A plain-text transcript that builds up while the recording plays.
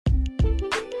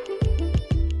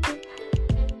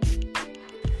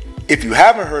If you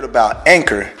haven't heard about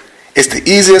Anchor, it's the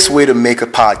easiest way to make a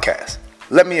podcast.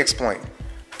 Let me explain.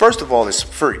 First of all, it's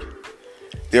free.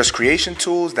 There's creation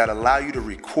tools that allow you to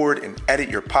record and edit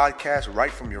your podcast right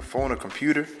from your phone or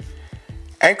computer.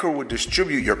 Anchor will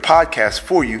distribute your podcast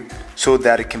for you so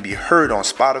that it can be heard on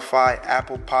Spotify,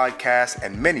 Apple Podcasts,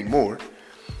 and many more.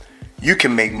 You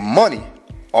can make money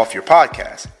off your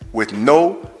podcast with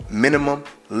no minimum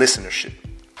listenership.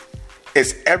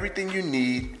 It's everything you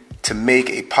need to make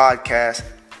a podcast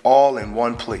all in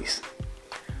one place.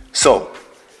 So,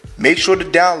 make sure to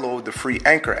download the free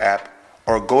Anchor app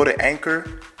or go to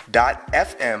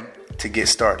anchor.fm to get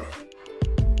started.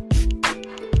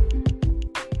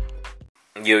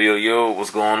 Yo,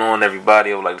 what's going on,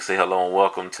 everybody? I would like to say hello and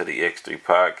welcome to the X3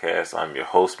 Podcast. I'm your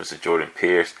host, Mr. Jordan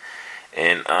Pierce,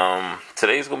 and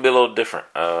today's going to be a little different.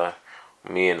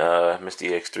 Me and Mr.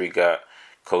 X3 got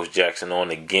Coach Jackson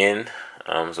on again,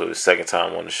 so the second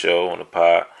time on the show, on the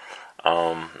pod.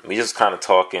 We just kind of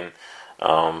talking.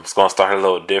 It's going to start a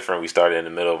little different. We started in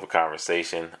the middle of a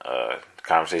conversation. The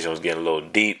conversation was getting a little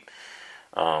deep,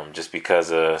 just because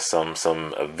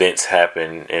some events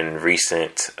happened in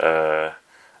recent, I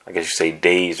guess you say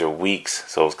days or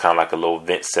weeks. So it's kind of like a little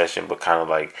vent session, but kind of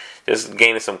like just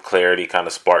gaining some clarity, kind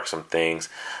of sparked some things.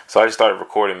 So I just started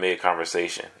recording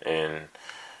mid-conversation and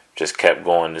just kept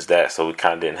going as that. So we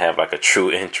kind of didn't have like a true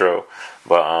intro,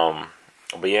 but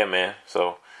yeah, man.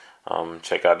 So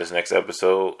check out this next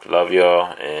episode. Love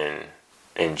y'all and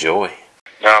enjoy.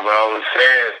 Nah, but I was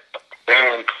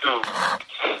saying,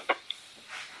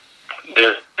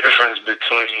 there's a difference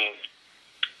between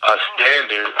a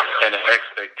standard and an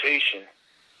expectation,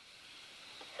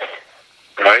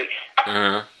 right?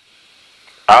 Mm-hmm.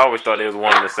 I always thought it was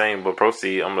one and the same, but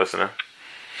proceed. I'm listening.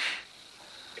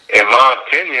 In my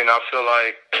opinion, I feel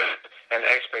like an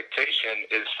expectation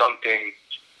is something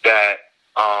that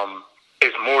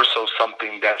is more so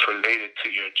something that's related to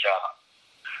your job,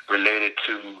 related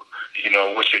to,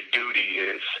 what your duty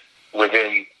is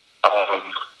within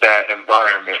that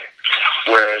environment.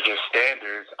 Whereas your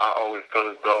standards, I always feel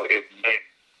as though it's meant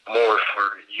more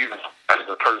for you as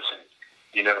a person.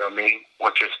 You know what I mean?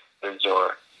 What your standards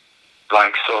are.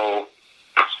 Like, so,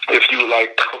 if you,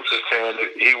 like Coach was saying,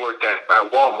 he worked at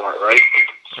Walmart, right?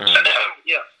 Mm-hmm.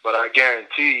 Yeah. But I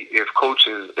guarantee if Coach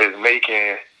is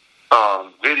making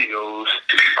videos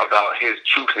about his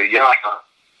truth of Yah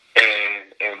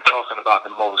and talking about the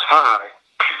Most High,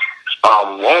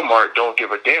 Walmart don't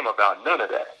give a damn about none of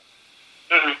that.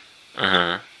 Mm-hmm.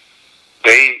 Mm-hmm.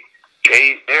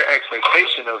 Their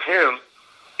expectation of him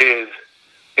is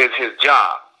his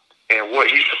job and what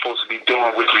he's supposed to be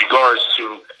doing with regards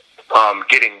to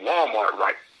getting Walmart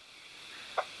right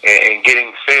and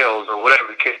getting sales or whatever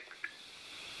the case.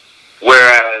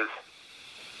 Whereas,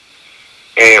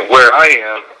 and where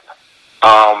I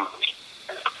am,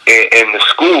 in the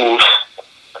schools,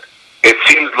 it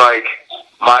seems like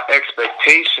my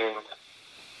expectations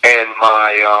and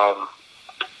my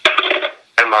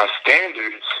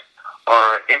standards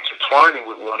are intertwining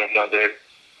with one another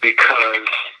because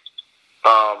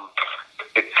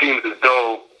it seems as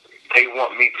though they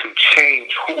want me to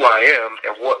change who I am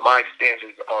and what my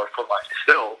standards are for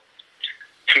myself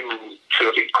to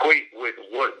equate with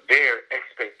what their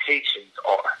expectations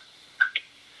are.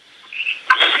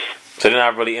 So they're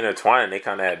not really intertwining. They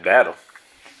kind of at battle.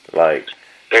 Like,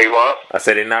 They what? I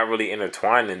said, they're not really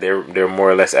intertwining. They're more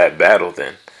or less at battle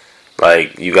then.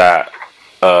 Like, you got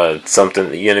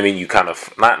something, you know what I mean? You kind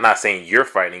of, not saying you're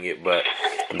fighting it, but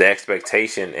the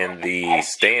expectation and the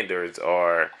standards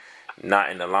are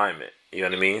not in alignment. You know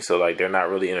what I mean? So, like, they're not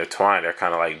really intertwined. They're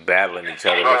kind of like battling each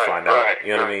other to find out.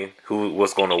 You know what I mean?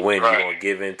 What's going to win? You going to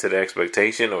give in to the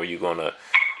expectation, or you going to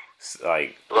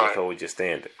like go with your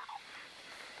standard?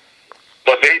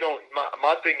 But they don't.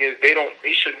 My thing is they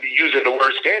shouldn't be using the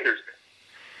word standards.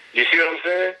 You see what I'm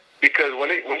saying? Because when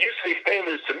you say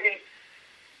standards to me,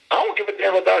 I don't give a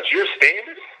damn about your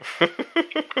standards.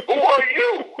 Who are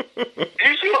you?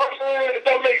 You see what I'm saying? It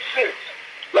don't make sense.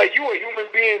 Like, you a human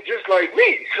being just like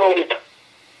me. So,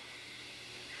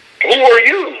 who are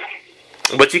you?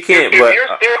 But you can't.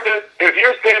 If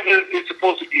your standard is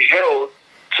supposed to be held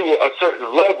to a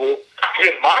certain level,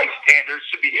 then my standards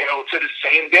should be held to the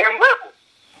same damn level.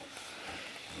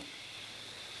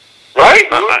 Right?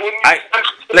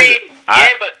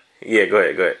 Yeah, go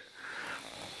ahead.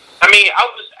 I mean, I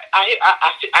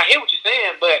hear what you're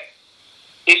saying, but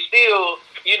it's still,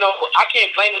 I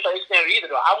can't blame the certain standard either,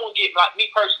 though. I won't get, like, me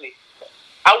personally,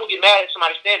 I won't get mad at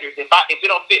somebody's standards. If it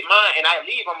don't fit mine and I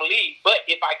leave, I'm going to leave. But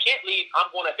if I can't leave,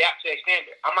 I'm going to adapt to that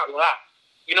standard. I'm not going to lie.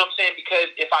 You know what I'm saying? Because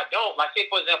if I don't, like, say,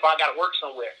 for example, I got to work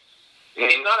somewhere. Mm-hmm.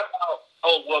 It's not about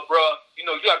oh, well, bro, you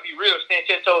know, you got to be real, stand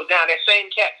 10 toes down. That same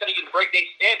cat telling you to break their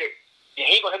standard, and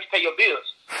he ain't going to help you pay your bills.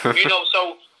 You know,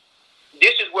 so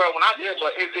this is where when I... Yeah,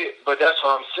 but that's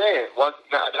what I'm saying.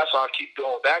 That's what I keep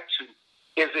going back to.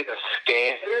 Is it a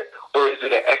standard or is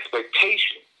it an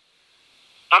expectation?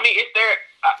 I mean, it's there...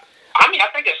 I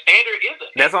think a standard is a...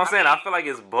 That's what I'm saying. I feel like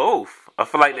it's both. I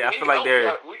feel like they're...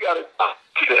 We got to dive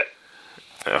into that.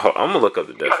 I'm going to look up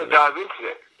the definition. We got to dive into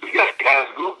that. We got to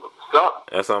ask Google.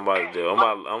 Stop. That's what I'm about to do. I'm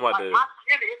about to... My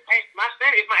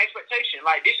standard is my expectation.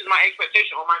 Like, this is my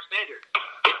expectation on my standard.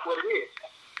 It's what it is.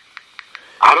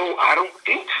 I don't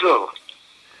think so.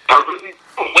 I really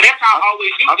don't. Well, that's how I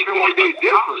always used I it. feel like they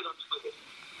different.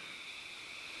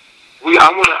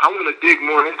 I wanna dig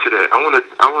more into that. I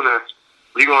wanna.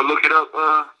 You gonna look it up?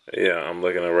 Yeah, I'm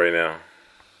looking at it right now.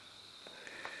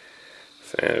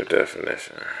 Standard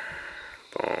definition.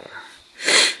 Boom.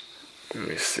 Let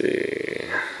me see.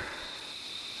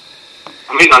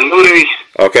 I mean, I know they.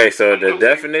 Okay, so the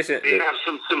definition. They have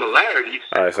some similarities.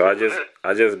 All right, so I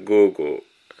just Googled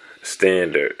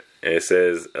standard, and it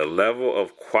says a level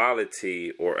of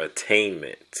quality or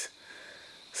attainment.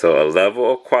 So a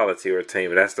level of quality or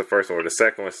attainment. That's the first one. The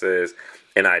second one says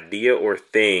an idea or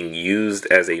thing used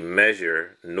as a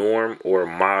measure, norm, or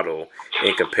model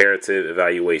in comparative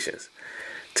evaluations.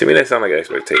 To me, that sounds like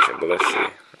expectation, but let's see.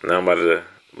 Now I'm about to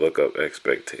look up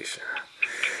expectation.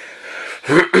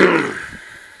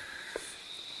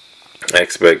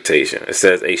 Expectation. It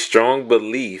says a strong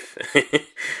belief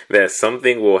that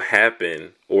something will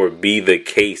happen or be the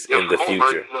case in the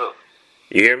future.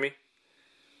 You hear me?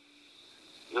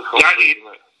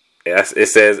 Yes, it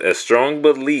says a strong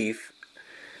belief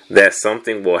that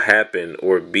something will happen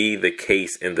or be the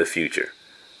case in the future.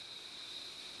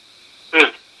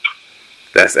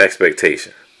 That's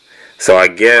expectation. So I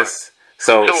guess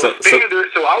so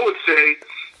I would say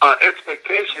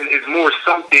expectation is more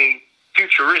something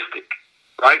futuristic,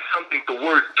 right? Something to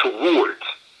work towards.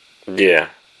 Yeah.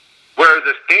 Whereas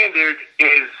the standard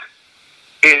is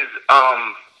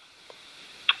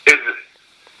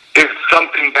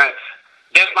something that's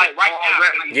like right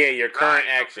already, now. Yeah, your current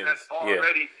actions.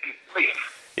 Already in place.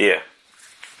 Yeah.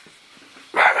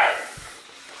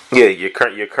 Yeah, your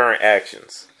current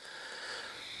actions.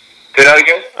 Say that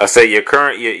again? I say your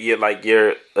current,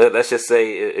 let's just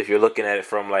say if you're looking at it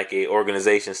from like a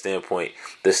organization standpoint,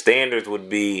 the standards would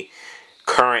be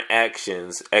current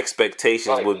actions,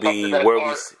 expectations would be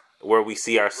where we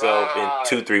see ourselves in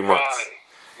 2-3 months.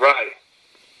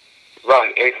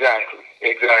 Right, exactly.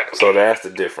 So that's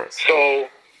the difference. So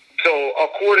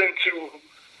according to,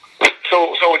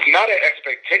 so it's not an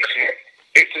expectation.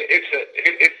 It's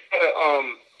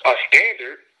a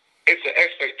standard. It's an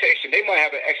expectation. They might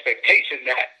have an expectation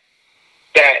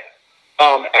that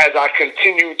as I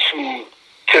continue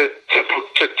to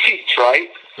teach, right,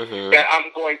 that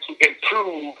I'm going to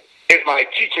improve in my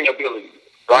teaching ability,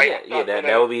 right? Yeah,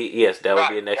 that would be would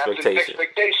be an expectation. That's an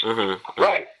expectation,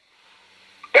 right?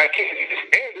 That can't be the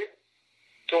standard.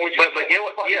 So when you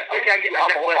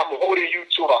I'm holding you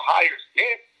to a higher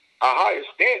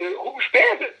standard. Whose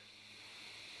standard?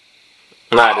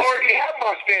 I already have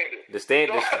my standard. The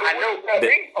standard. So I know.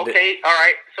 Okay, all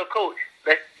right. So, Coach,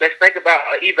 let's think about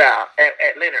an eval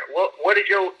at Leonard. What is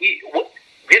your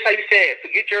just how you said?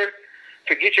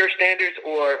 Forget your standards,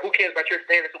 or who cares about your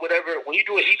standards or whatever. When you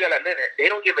do an eval at Leonard, they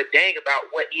don't give a dang about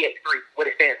what EX3 what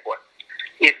it stands for.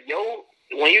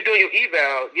 When you're doing your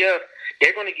eval,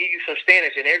 they're going to give you some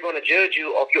standards, and they're going to judge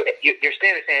you off your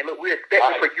standards, saying, look, we're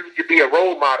expecting for you to be a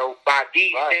role model by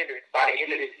these standards by the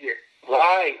end of this year.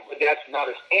 Right, but that's not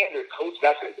a standard, Coach.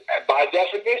 By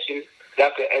definition,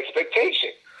 that's an expectation.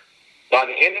 By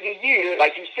the end of the year,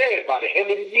 like you said, by the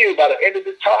end of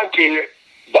the time period,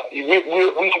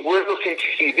 we're looking to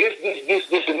see this,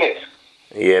 and this.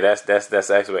 Yeah, that's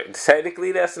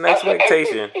technically that's an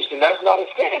expectation. That's not a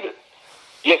standard.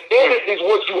 Your standard is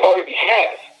what you already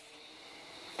have.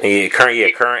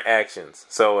 Current actions.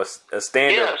 So a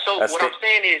standard. Yeah. So what I'm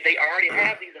saying is they already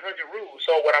have these 100 rules.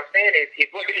 So what I'm saying is,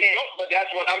 if you can't, but that's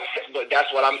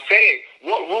what I'm saying.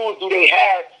 What rules do they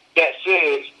have that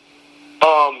says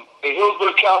in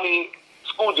Hillsborough County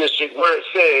School District where it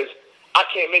says I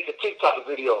can't make a TikTok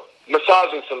video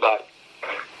massaging somebody?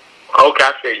 Okay,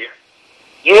 I feel you.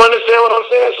 You understand what I'm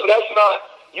saying? So that's not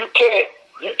you can't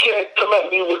come at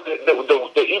me with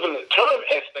the even the term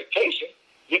expectation,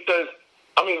 because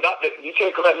I mean you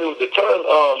can't come at me with the term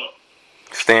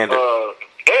standard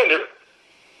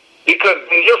because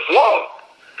then you're flawed,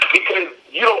 because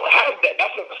you don't have that.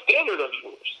 That's not a standard of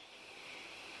yours.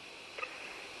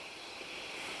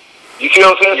 You see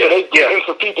what I'm saying? So they get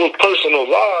into people's personal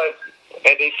lives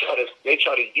and they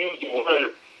try to use the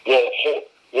word they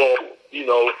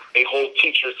hold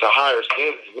teachers to higher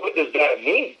standards. What does that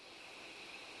mean?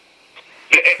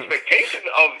 The expectation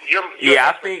of your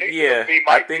I think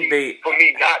for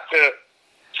me not to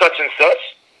such and such.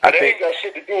 That ain't got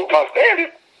shit to do with my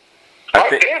standard. My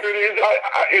standard is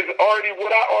already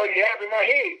what I already have in my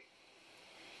head.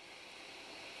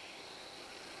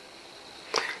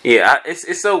 Yeah,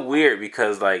 it's so weird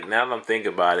because like now that I'm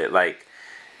thinking about it, like,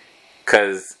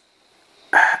 because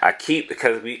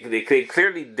they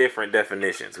clearly different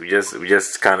definitions. We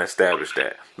just kind of established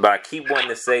that, but I keep wanting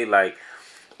to say like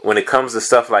when it comes to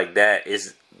stuff like that,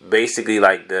 it's basically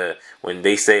like when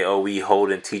they say, "Oh, we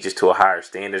holding teachers to a higher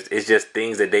standards," it's just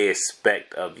things that they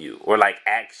expect of you, or like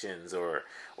actions, or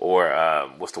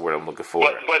what's the word I'm looking for?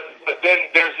 But then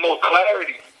there's no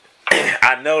clarity.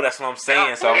 I know, that's what I'm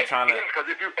saying. So I'm trying to, because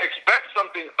if you expect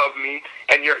something of me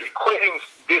and you're equating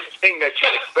this thing that you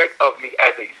expect of me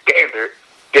as a standard,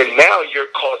 then now you're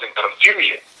causing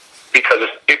confusion. Because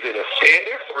is it a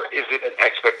standard or is it an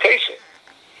expectation?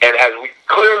 And as we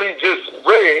clearly just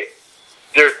read,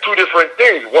 there's two different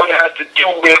things. One has to do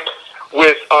with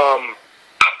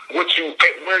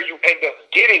where you end up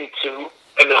getting to,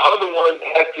 and the other one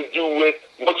has to do with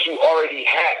what you already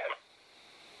have.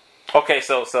 Okay,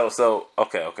 so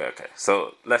okay.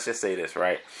 So let's just say this,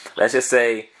 right? Let's just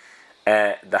say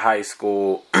at the high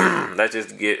school, let's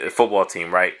just get a football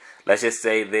team, right? Let's just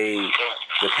say the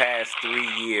past 3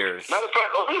 years. Matter of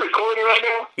fact, are we recording right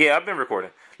now? Yeah, I've been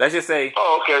recording. Let's just say.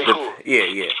 Oh, okay, cool.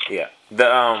 Yeah.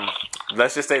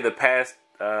 Let's just say the past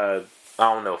 4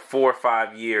 or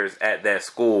 5 years at that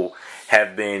school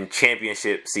have been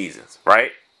championship seasons,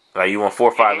 right? Like you won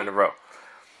 4 or 5 in a row.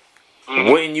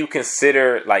 Mm-hmm. Wouldn't you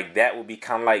consider like that would be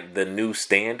kind of like the new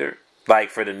standard?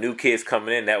 Like for the new kids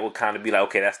coming in, that would kind of be like,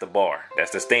 okay, that's the bar, that's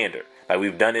the standard. Like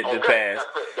we've done it in the past.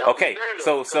 Okay,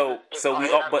 so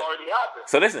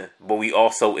listen, but we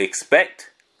also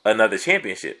expect another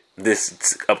championship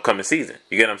this upcoming season.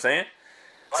 You get what I'm saying?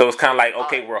 So it's kind of like,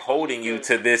 okay, we're holding you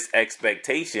to this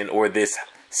expectation or this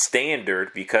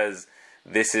standard because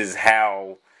this is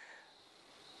how.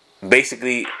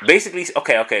 Basically,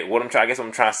 okay. What I'm trying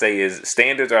to say is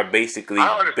standards are basically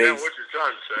I understand based. What you're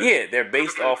trying to say. Yeah, they're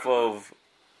based off of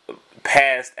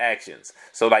past actions.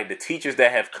 So, like the teachers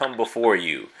that have come before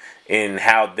you and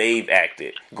how they've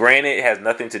acted. Granted, it has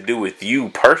nothing to do with you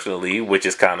personally, which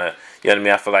is kind of, you know what I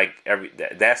mean. I feel like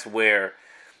that's where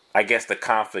I guess the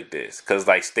conflict is, because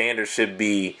like standards should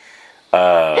be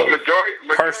but majority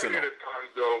personal. Of the time,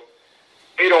 though,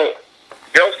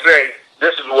 they'll say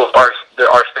this is what our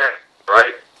standard,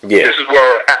 right? Yeah. This is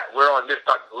where we're at. We're on this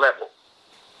type of level,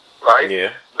 right?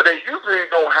 Yeah. But they usually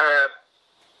don't have.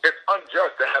 It's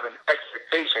unjust to have an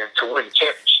expectation to win the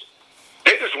championship.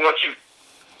 They just want you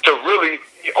to really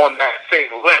be on that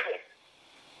same level.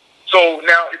 So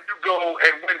now, if you go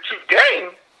and win 2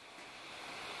 games,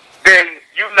 then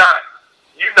you're not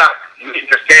meeting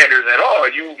the standards at all.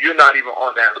 You're not even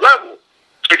on that level.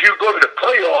 If you go to the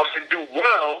playoffs and do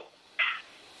well,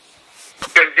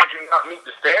 then did you not meet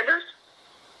the standards?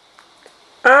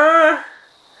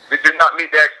 Did you not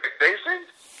meet the expectations?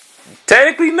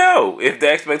 Technically, no. If the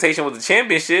expectation was a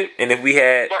championship, and if we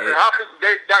had, but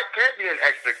that can't be an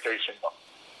expectation, though.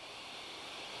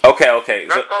 Okay.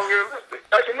 That's unrealistic.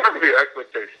 That can never be an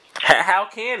expectation. How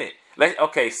can it?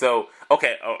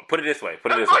 Put it this way.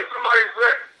 Like somebody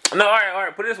said. No, all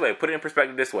right. Put it this way. Put it in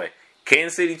perspective this way.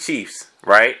 Kansas City Chiefs,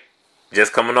 right?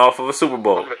 Just coming off of a Super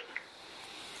Bowl.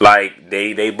 Like,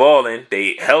 they balling.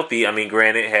 They healthy. I mean,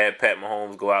 granted, had Pat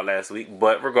Mahomes go out last week.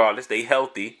 But regardless, they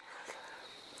healthy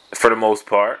for the most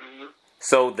part. Mm-hmm.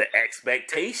 So the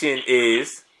expectation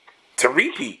is to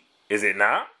repeat. Is it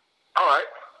not? All right.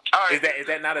 Is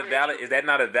that not a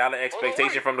valid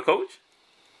expectation from the coach?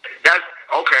 That's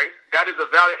okay. That is a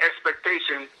valid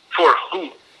expectation for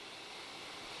who?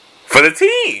 For the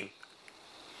team.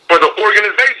 For the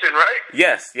organization, right?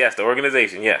 Yes, the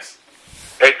organization, yes.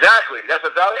 Exactly. That's a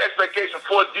valid expectation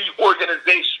for the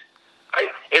organization.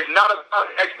 Right? It's not a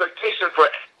valid expectation for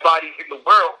everybody in the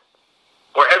world,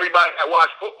 or everybody that watch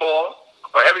football,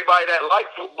 or everybody that like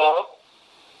football.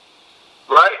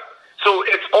 Right? So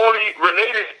it's only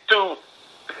related to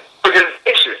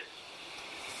organization.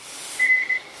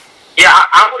 Yeah,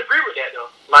 I would agree with that though.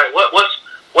 Like,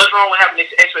 what's wrong with having this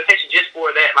expectation just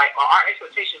for that? Like, our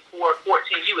expectation for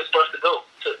 14U is for us to go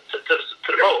to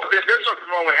the bowl. There's nothing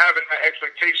wrong with having that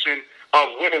expectation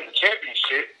of winning the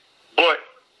championship, but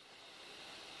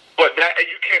that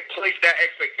you can't place that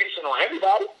expectation on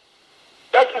everybody.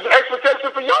 That's just an expectation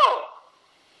for y'all.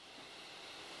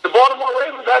 The Baltimore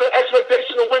Ravens had an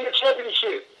expectation of winning the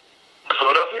championship.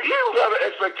 Philadelphia Eagles have an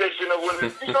expectation of winning.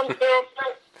 You know what I'm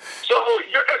saying? So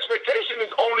your expectation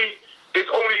is only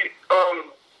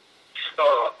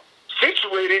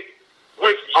situated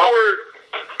with our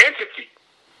entity.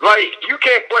 Like, you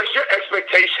can't place your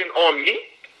expectation on me.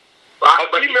 A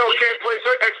female can't place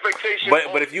her expectation.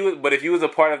 But if you was a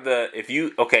part of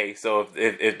so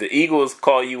if the Eagles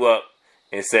call you up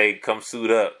and say come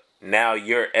suit up, now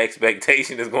your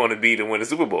expectation is going to be to win the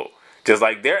Super Bowl, just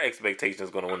like their expectation is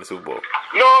going to win the Super Bowl.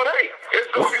 No, it ain't.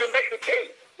 It's going to be to make the team.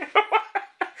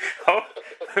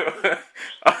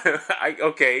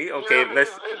 Okay. Yeah, There's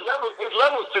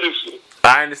levels to this shit.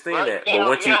 I understand right? that,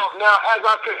 but now, as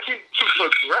I continue to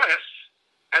progress,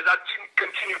 as I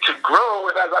continue to grow,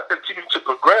 and as I continue to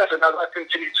progress, and as I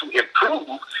continue to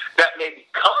improve, that may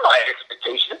become my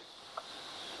expectation.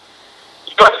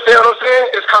 You understand what I'm saying?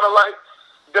 It's kind of like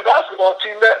the basketball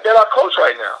team that I coach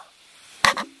right now.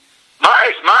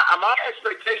 My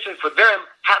expectations for them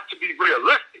have to be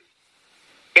realistic.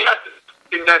 And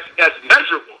that's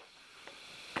measurable.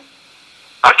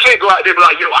 I can't go out there and be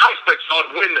like, I expect y'all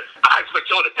to win. I expect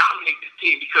y'all to dominate this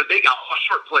team because they got all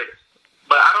short players.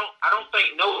 But I don't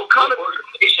think no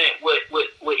organization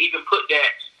would even put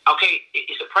that. Okay,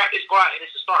 it's a practice squad and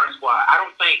it's a starting squad. I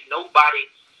don't think nobody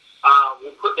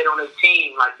will put that on their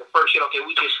team like the first year. Okay,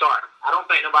 we just start. I don't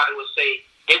think nobody would say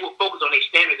they will focus on their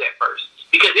standards at first,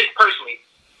 because it's personally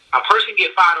a person get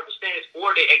fired over standards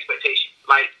or their expectation.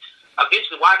 Like,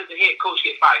 eventually, why does the head coach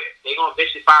get fired? They're gonna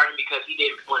eventually fire him because he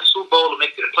didn't win a Super Bowl or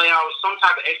make it to the playoffs. Some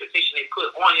type of expectation they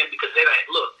put on him because they're like,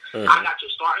 look, I got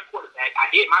your starting quarterback. I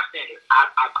did my standard.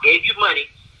 I gave you money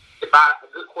to buy a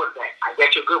good quarterback. I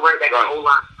got you a good running back in the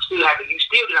O-line. You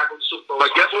still did not go to the Super Bowl.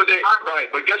 But guess what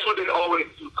they always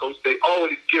do, Coach? They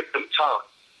always give them time.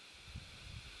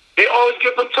 They always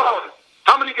give them time.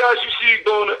 How many guys you see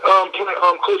going to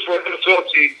coach for an NFL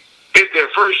team? It's their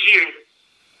first year.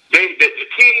 The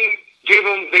team gave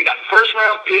them. They got the first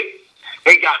round pick.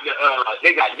 They got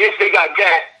this. They got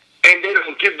that, and they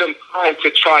don't give them time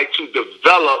to try to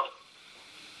develop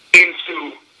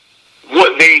into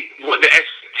what the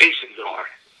expectations are.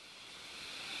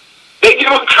 They give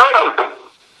them time.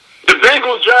 The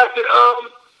Bengals drafted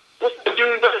what's the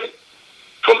dude's name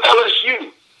from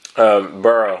LSU?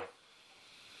 Burrow.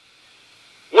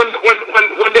 When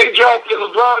they drafted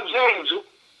LeBron James,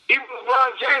 even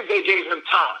LeBron James, they gave him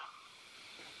time.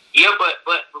 Yeah, but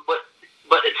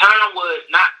the time was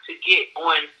not to get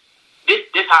on. This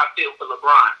how I feel for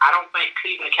LeBron. I don't think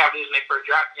Cleveland Cavaliers, when they first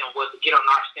drafted him, was to get on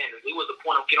our standards. It was the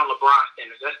point of get on LeBron's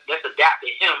standards. Let's adapt to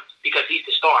him because he's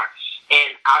the star.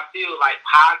 And I feel like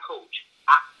how I coach,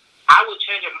 I would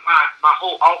change up my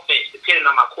whole offense depending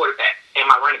on my quarterback and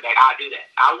my running back. I'll do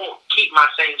that. I won't keep my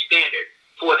same standard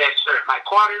for that certain. Like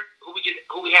Carter, who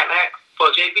we had last for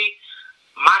JB,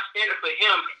 my standard for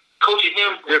him, coaching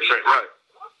him, would different, be, right?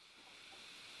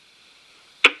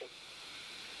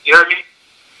 You heard me?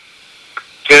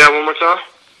 Say that one more time.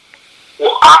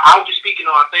 Well, I was just speaking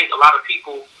on, I think a lot of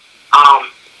people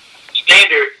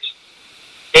standards.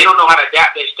 They don't know how to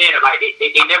adapt their standard. Like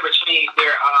they never change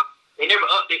their they never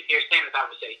update their standards. I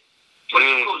would say. But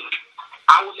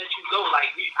I would let you go.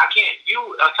 Like I can't. You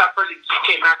a top person. You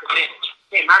can't micromanage.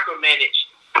 You can't micromanage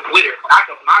with her. I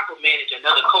can micromanage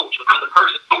another coach, another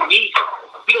person who needs it.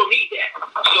 We don't need that.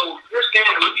 So your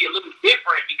standard would be a little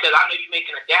different because I know you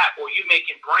making adapt or you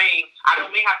making brain. I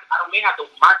may have to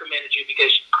micromanage you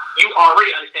because you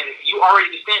already understand it. You already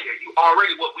the standard. You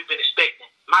already what we've been expecting.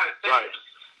 My standard. Right.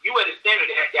 You at a standard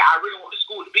that I really want the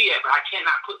school to be at, but I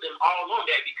cannot put them all on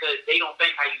that because they don't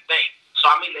think how you think. So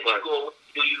I may let you go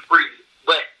do you free.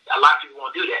 But a lot of people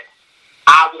won't do that.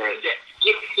 I will do that.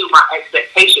 Get to my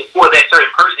expectation for that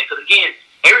certain person. Because again,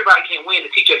 everybody can't win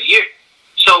the teacher of the year.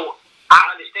 So I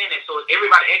understand that. So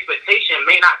everybody's expectation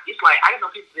may not. It's like I know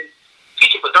people been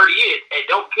teaching for 30 years and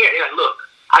don't care. They're like, look,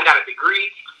 I got a degree,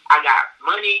 I got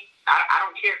money. I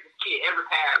don't care if this kid ever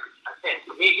passed a test.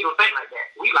 Me and you don't think like that.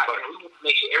 We like that. We want to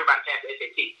make sure everybody passes the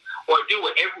SAT. Or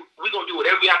we're going to do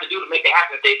whatever we have to do to make that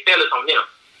happen. If they fail, it's on them.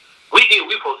 We did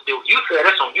what we supposed to do. You fail,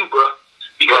 that's on you, bro.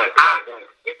 Because I did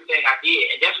everything I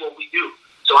did, and that's what we do.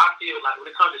 So I feel like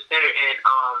when it comes to standard and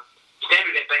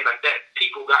things like that,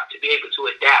 people got to be able to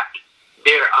adapt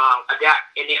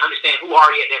and they understand who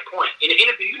already at that point. In the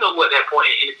interview, you know what that point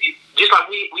in the interview. Just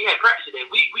like we had practice today.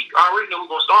 We already know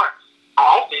we're going to start.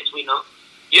 Our offense, we know.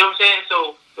 You know what I'm saying?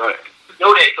 So we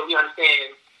know that because we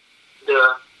understand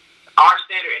our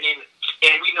standard,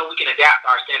 and we know we can adapt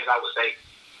our standards. I would say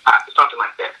something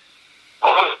like that.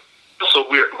 So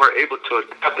we're able to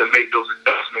adapt and make those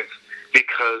adjustments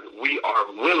because we are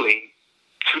willing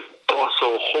to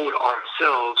also hold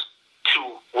ourselves to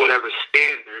whatever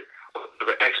standard,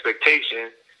 whatever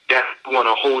expectation that we want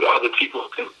to hold other people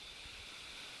to.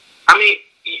 I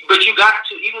got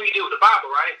to, even when you deal with the Bible,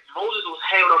 right? Moses was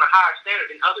held on a higher standard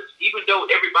than others, even though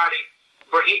everybody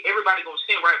gonna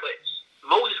sin, right? But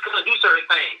Moses couldn't do certain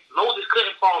things. Moses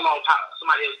couldn't fall off how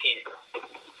somebody else can.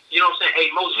 You know what I'm saying?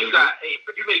 Hey, Moses, you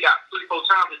may got 3-4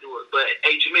 times to do it, but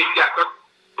hey, Jamil, you got 30.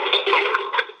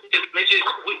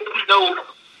 We know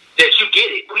that you get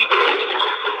it.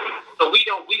 So we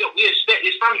expect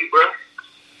this from you, bro.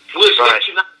 We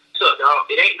expect you not to mess up, dog.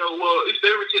 It ain't no it's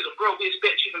favoritism, bro. We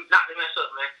expect you not to mess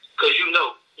up, man, because you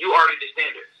know you already the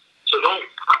standard. So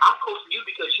I'm coaching you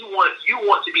because you want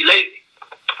to be lazy.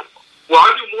 Well,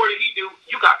 I do more than he do.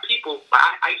 You got people.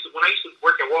 When I used to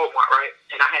work at Walmart, right,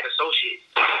 and I had associates.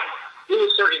 There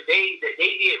were certain days that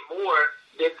they did more.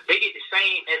 They did the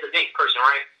same as the next person,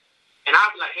 right? And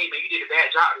I'd be like, hey, man, you did a bad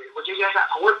job. Well, you guys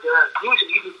got my work done.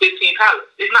 Usually you do 15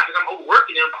 pallets. It's not because I'm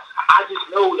overworking them. I just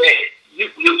know that you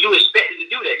expected to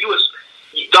do that. Your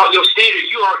standard,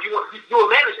 you're a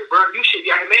manager, bro. You should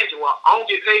be a manager. Well, I don't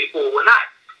get paid for it. Well, not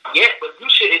yet, but you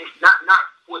shouldn't not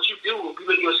what you do will be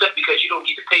with yourself because you don't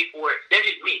get to pay for it. That's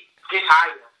just me. That's how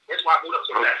I am. That's why I moved up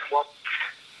so fast. Well,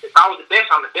 if I was the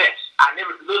best, I'm the best. I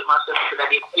never belittled myself because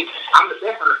I didn't pay. I'm the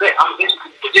best. I'm the best. I'm the best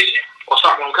in the position or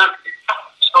start my own company.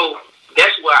 So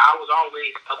that's where I was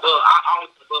always above. I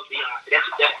always above beyond.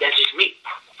 That's just me.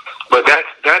 But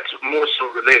that's more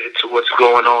so related to what's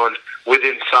going on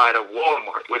inside of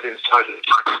Walmart, inside of the.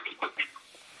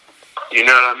 You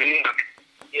know what I mean?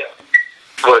 Yeah.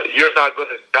 But you're not going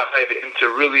to dive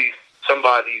into really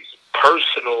somebody's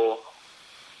personal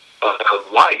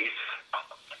life.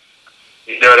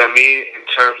 You know what I mean? In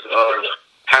terms of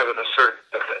having a certain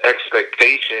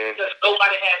expectation. Because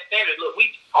nobody has standards. Look,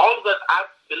 all of us, I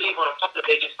believe, on a public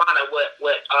page, just find out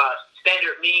what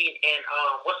standard mean and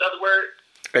what's the other word?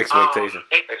 Expectation.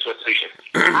 Expectation.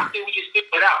 I think we just figured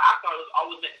it out. I thought it was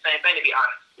always meant the same thing, to be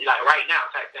honest. Like right now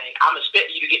type thing. I'm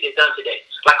expecting you to get this done today.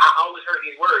 Like I always heard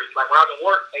these words. Like when I was at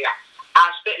work, I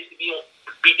expect it to be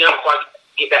done before I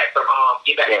get back from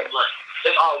lunch.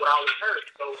 That's all what I always heard.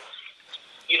 So,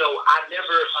 you know, I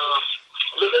never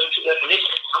looked at the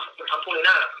definition. I'm 29.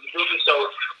 You feel me? So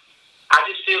I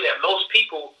just feel that most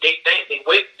people they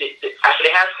wait after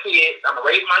they have kids. I'm gonna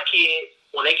raise my kids.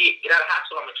 When they get out of high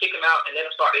school, I'm gonna kick them out and let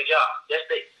them start their job. That's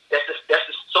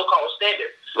the so-called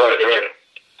standard. Right.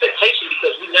 Expectation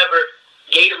because we never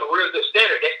gave them a real good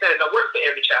standard. That standard don't work for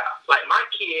every child. Like my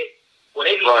kid, when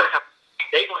they leave my house,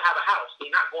 they're gonna have a house.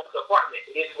 They're not going to an apartment.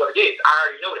 It is what it is. I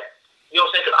already know that. You know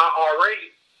what I'm saying? Because I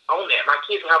already own that. My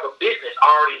kids will have a business.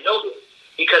 I already know this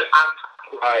because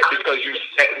because you're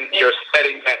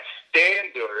setting that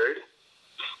standard.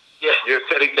 Yeah. You're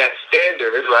setting that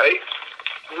standard, right?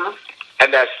 Mm-hmm. And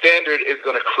that standard is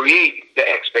going to create the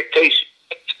expectation.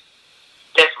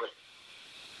 Definitely.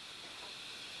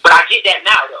 But I get that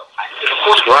now, though.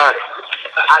 Right.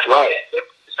 I get that. It's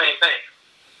the same thing.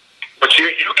 But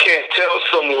you can't tell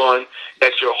someone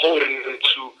that you're holding them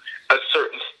to a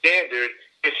certain standard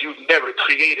if you've never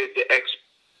created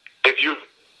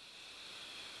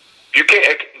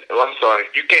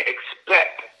you can't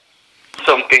expect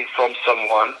something from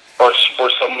someone or for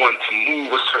someone to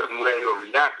move a certain way or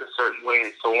react a certain way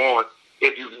and so on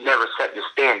if you've never set the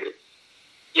standard.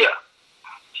 Yeah.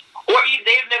 Or even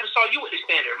they've never saw you with the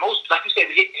standard. Most, like you said,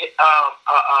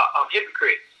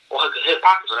 hypocrite or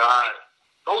hypocrisy. Right.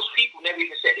 Most people never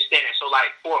even set the standard. So,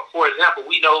 like, for example,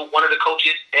 we know one of the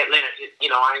coaches at Atlanta, you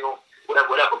know, I ain't gonna,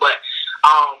 whatever, but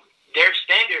their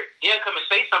standard, they'll come and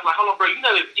say something like, hold on, bro, you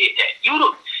never did that. You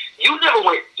never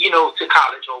went, you know, to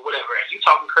college or whatever, and you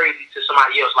talking crazy to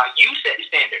somebody else. Like, you set the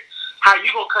standard. How you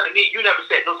gonna come to me? You never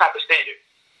set no type of standard.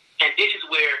 And this is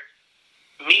where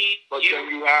then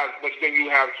you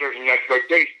have certain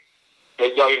expectations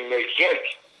that doesn't make sense.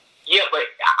 Yeah, but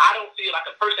I don't feel like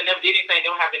a person never did anything,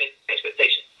 don't have any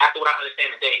expectation. After what I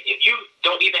understand today, if you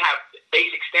don't even have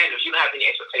basic standards, you don't have any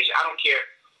expectation. I don't care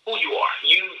who you are.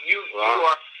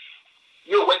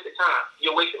 You're a waste of time.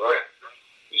 You're a waste of breath.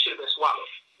 You should have been swallowed.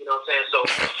 You know what I'm saying? So,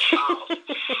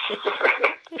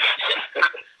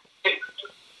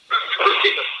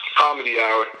 comedy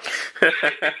hour.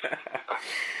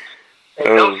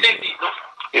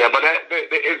 Yeah, but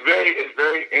it's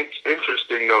very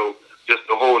interesting though. Just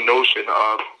the whole notion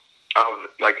of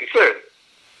like you said,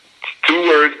 two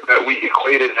words that we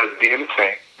equated as being the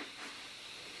same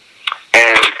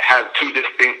and have two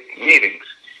distinct meanings,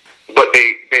 but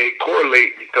they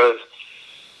correlate because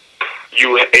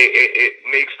it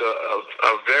makes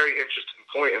a very interesting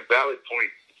point and valid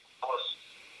point.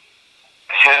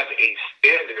 Have a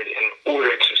standard in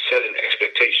order to set an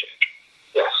expectation.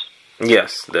 Yes.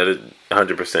 Yes, that is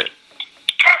 100%.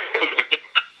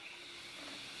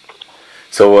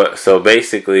 So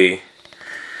basically,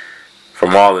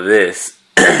 from all of this,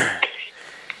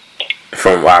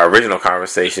 from our original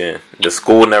conversation, the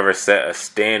school never set a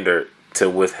standard to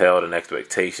withheld an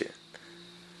expectation,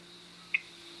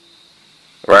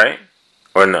 right?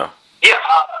 Or no? Yeah,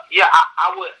 I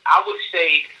would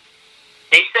say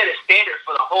they set a standard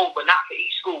for the whole, but not for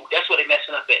each school. That's what they're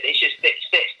messing up at. They should set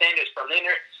standards for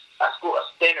Leonard, a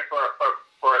standard for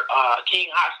King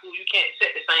High School. You can't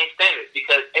set the same standards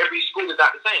because every school is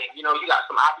not the same. You know, you got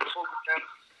some options.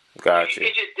 Gotcha.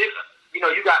 It's just different. You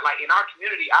know, you got like in our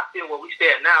community, I feel where we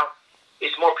stay at now,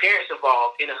 it's more parents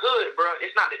involved. In the hood, bro,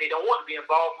 it's not that they don't want to be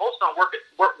involved. Most of them work,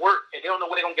 and they don't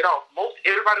know when they're gonna get off.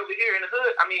 Everybody over here in the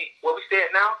hood, I mean, where we stay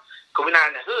at now, because we're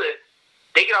not in the hood,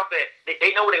 they get off at,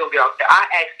 they know when they're gonna get off. I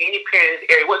ask any parent in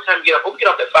this area, what time you get off? Oh, we get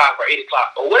off at 5 or 8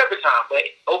 o'clock or whatever time. But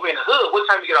over in the hood, what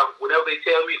time you get off? Whatever they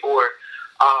tell me, or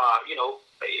you know,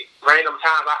 random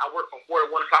times. I work from 4 to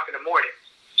 1 o'clock in the morning.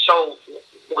 So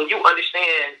when you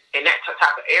understand in that type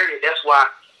of area, that's why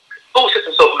school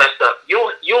system's so messed up. You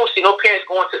don't see no parents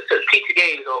going to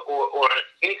PTAs or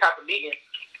any type of meeting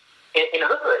in the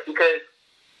hood because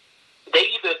they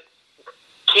either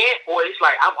can't or it's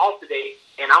like, I'm off today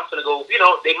and I'm gonna go. You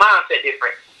know, their mindset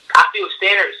different. I feel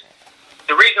standards.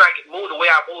 The reason I can move the way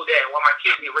I move that and why my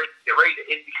kids get raised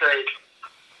is because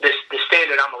the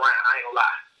standard I'm around. I ain't gonna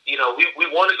lie. You know, we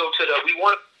want to go to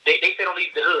they say don't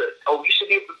leave the hood. Oh, you should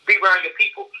be around your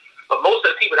people. But most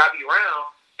of the people that I be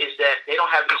around is that they don't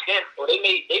have any standards. Or they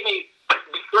may be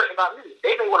threatened about me.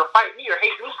 They may want to fight me or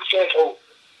hate me because who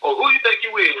you think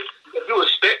you is? If you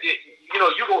expect it, you know,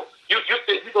 you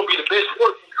think you're gonna be the best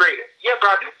work creator. Yeah,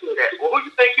 bro, I do feel that. Well, who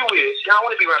you think you is? I don't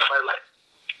want to be around somebody like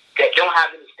that don't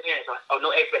have any standards or no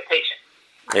expectation.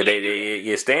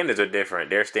 Your standards are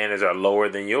different. Their standards are lower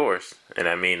than yours, and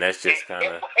I mean that's just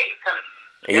kind of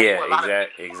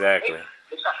exactly.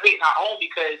 It's our own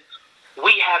because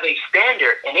we have a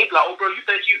standard, and they be like, "Oh, bro, you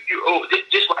think you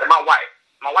just like my wife?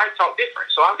 My wife talk different."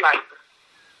 So I'm like,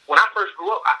 when I first grew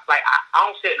up, I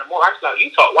don't say it no more. I just like, "You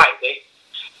talk white, babe."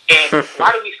 And why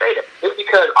do we say that? It's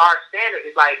because our standard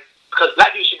is like, because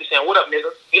black people should be saying, "What up, nigga?"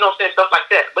 You know what I'm saying? Stuff like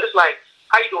that. But it's like,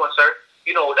 "How you doing, sir?"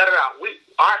 You know, da da da.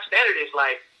 Our standard is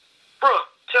like, "Bro,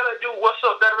 tell that dude what's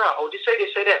up, da da da." Oh, just say this,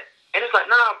 say that. And it's like,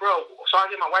 nah, bro. So I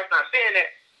get my wife not saying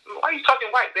that. Why are you talking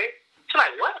white, babe? She's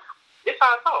like, what? This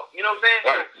how I talk. You know what I'm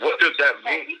saying? Right. What does that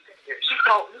mean? She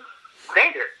taught me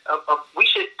standard. We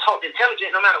should talk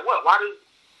intelligent no matter what.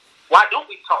 Why don't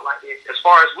we talk like this? As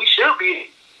far as we should be,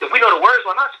 if we know the words,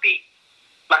 why not speak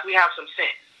like we have some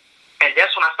sense? And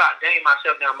that's when I started dating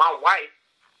myself down. My wife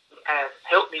has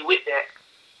helped me with that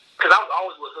because I was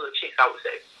always with hood chicks, I would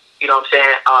say. You know what I'm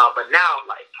saying? But now,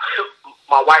 like,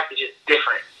 my wife is just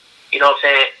different. You know what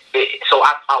I'm saying? So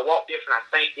I walk different. I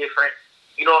think different.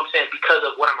 You know what I'm saying? Because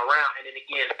of what I'm around. And then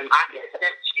again,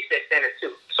 she said standard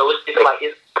too. So it's like,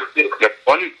 it's beautiful. The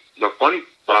funny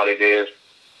about it is,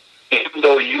 even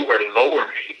though you were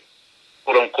lowering,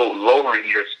 quote unquote, lowering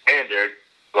your standard,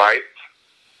 right?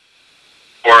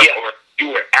 Or you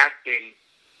were acting,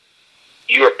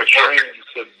 you were portraying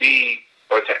to be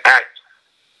or to act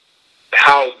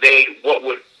what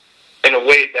would, in a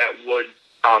way that would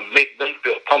make them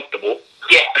feel comfortable.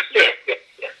 Yeah.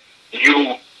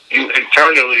 You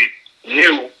internally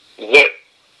knew what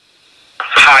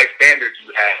high standards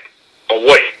you had, or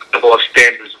what level of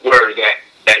standards were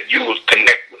that you was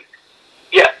connect with.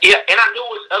 Yeah, and I knew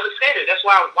it was other standards. That's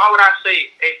why would I say,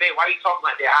 hey, babe, why are you talking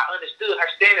like that? I understood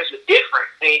her standards were different.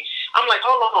 And I'm like,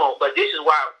 hold on, but this is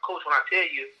why, Coach, when I tell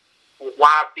you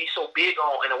why I be so big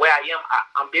on, and the way I am,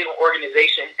 I'm big on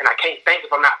organization, and I can't think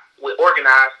if I'm not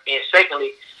organized. And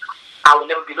secondly, I would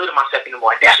never belittle myself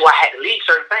anymore. That's why I had to leave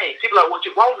certain things. People are like,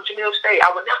 why would you never stay? I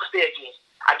would never stay again.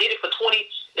 I did it for 20.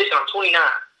 Listen, I'm 29.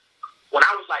 When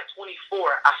I was like 24,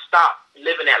 I stopped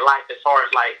living that life as far as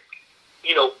like,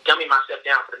 you know, dumbing myself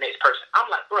down for the next person. I'm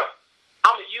like, bro,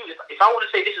 I'm a you. If I want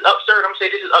to say this is absurd, I'm gonna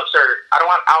say this is absurd. I don't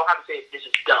have to say this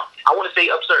is dumb. I want to say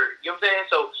absurd. You know what I'm saying?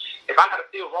 So if I gotta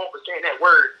feel wrong for saying that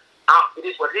word, it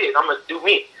is what it is. I'm gonna do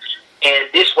me.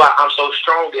 And this is why I'm so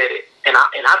strong at it. And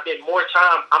I've been more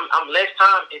time. I'm less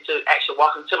time into actually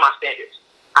walking to my standards.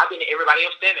 I've been in everybody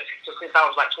else's standards since I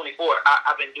was like 24.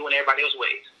 I've been doing everybody else's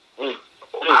ways.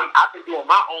 I've been doing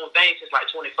my own thing since like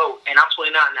 24, and I'm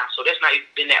 29 now. So that's not even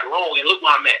been that long. And look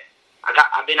where I'm at.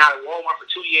 I've been out of Walmart for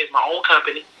 2 years, my own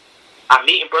company. I'm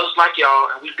meeting brothers like y'all,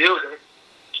 and we building it.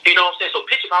 You know what I'm saying? So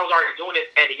picture if I was already doing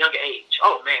it at a younger age.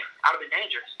 Oh man, I'd have been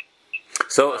dangerous.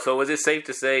 So is it safe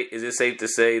to say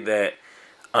that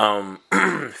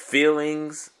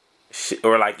feelings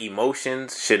or like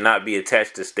emotions should not be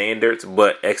attached to standards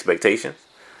but expectations?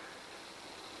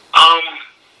 I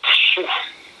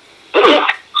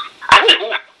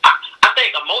think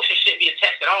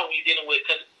all when you're dealing with,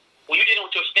 because when you're dealing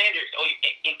with your standards or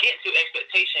and get to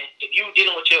expectation, if you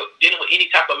dealing with any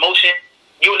type of emotion,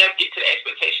 you will never get to the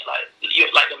expectation.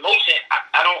 Like emotion,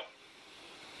 I don't.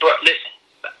 Bro, listen,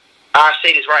 I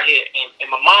say this right here, and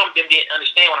my mom didn't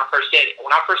understand when I first said it.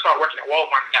 When I first started working at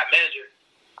Walmart and got manager,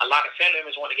 a lot of family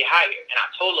members wanted to get hired, and I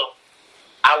told them,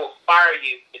 I will fire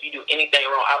you if you do anything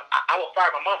wrong. I will fire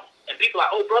my mama. And people are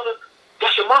like, oh, brother,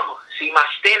 that's your mama. See, my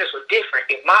standards were different.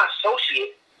 If my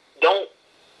associate don't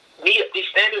meet up these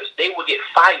standards, they will get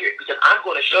fired because I'm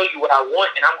going to show you what I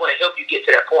want and I'm going to help you get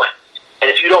to that point. And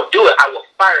if you don't do it, I will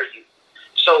fire you.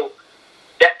 So,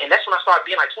 that's when I started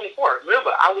being like 24.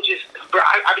 Remember, I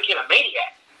became a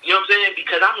maniac. You know what I'm saying?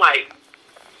 Because I'm like,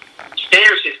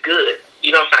 standards is good.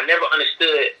 You know what I'm saying? I never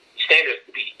understood standards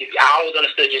to be. I always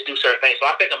understood just do certain things. So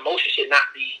I think emotion should not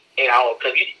be at all.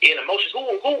 Because in emotions,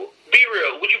 who be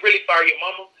real? Would you really fire your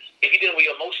mama if you dealing with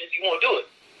your emotions? You won't do it.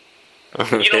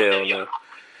 You know what I'm saying?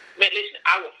 Man, listen,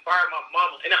 I would fire my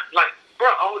mama. And I'm like,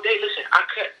 bro, all day, listen, my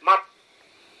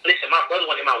brother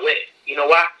went in my wedding. You know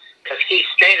why? Because his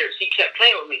standards, he kept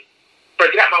playing with me. Bro,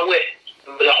 get out my wedding.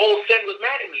 The whole family was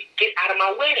mad at me. Get out of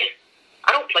my wedding.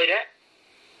 I don't play that.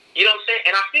 You know what I'm saying?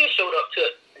 And I still showed up to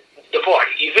the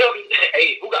party. You feel me?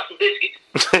 Hey, who got some biscuits?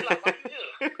 I'm like, why you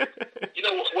here? You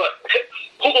know what?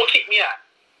 Who gonna kick me out?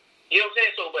 You know what I'm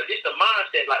saying? So, but it's the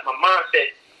mindset. Like, my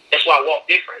mindset, that's why I walk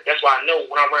different. That's why I know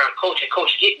when I'm around Coach and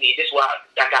Coach get me. That's why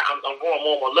I'm growing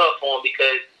more and more love for him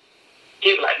because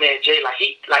he was like, man, Jay,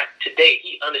 today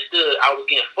he understood I was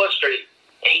getting frustrated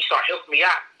and he started helping me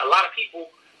out. A lot of people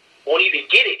won't even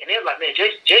get it. And they're like, man,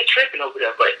 Jay tripping over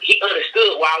there. But he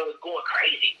understood why I was going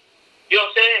crazy. You know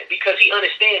what I'm saying? Because he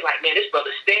understands, like, man, this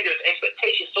brother's standards,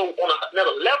 expectations so on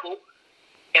another level.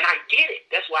 And I get it.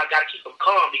 That's why I got to keep him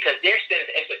calm because their standards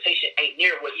and expectation ain't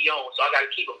near what he owns. So I got to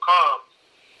keep him calm.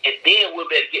 And then we'll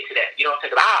be able to get to that. You know what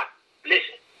I'm saying?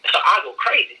 Listen, I go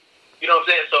crazy. You know what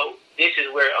I'm saying? So this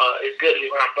is where it's good to be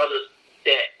around brothers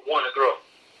that want to grow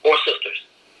or sisters.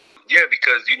 Yeah,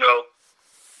 because, you know,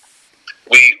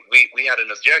 we had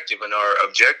an objective, and our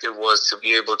objective was to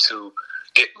be able to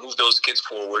move those kids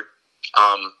forward,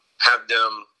 have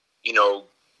them, you know,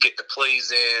 get the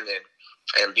plays in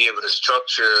and be able to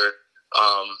structure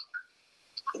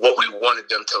what we wanted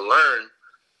them to learn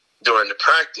during the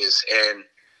practice. And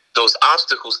those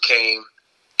obstacles came,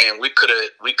 and we could have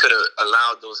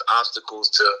allowed those obstacles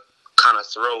to kind of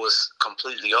throw us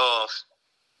completely off.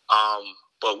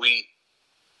 But we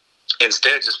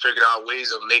instead just figured out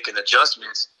ways of making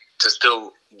adjustments to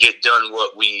still get done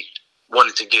what we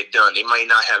wanted to get done. It might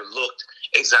not have looked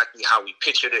exactly how we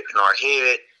pictured it in our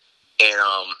head,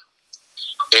 and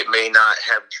it may not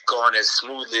have gone as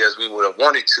smoothly as we would have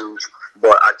wanted to,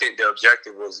 but I think the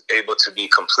objective was able to be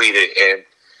completed. And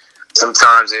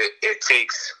sometimes it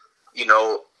takes, you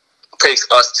know,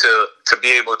 us to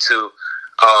be able to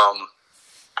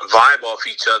vibe off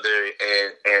each other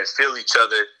and feel each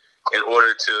other in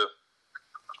order to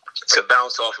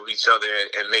bounce off of each other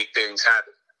and make things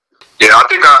happen. Yeah, I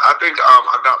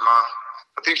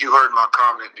think you heard my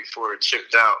comment before it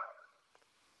chipped out.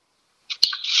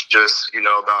 Just, you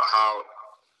know, about how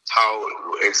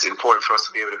it's important for us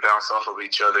to be able to bounce off of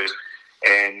each other,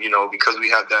 and, you know, because we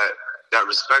have that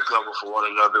respect level for one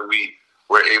another,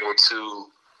 we're able to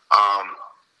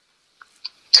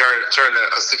turn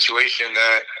a situation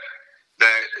that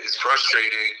is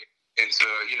frustrating into,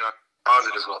 you know,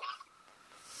 positive one.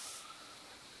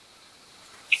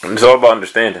 It's all about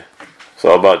understanding. It's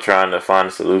all about trying to find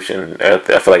a solution. I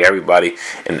feel like everybody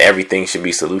and everything should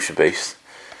be solution based.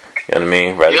 You know what I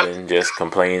mean? Rather than just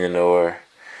complaining or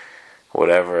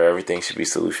whatever, everything should be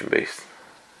solution based.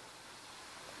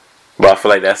 But I feel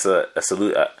like that's a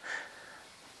solution.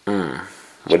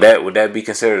 Would that be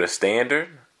considered a standard,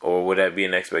 or would that be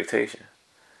an expectation?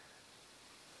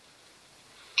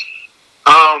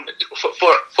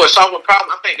 For solving a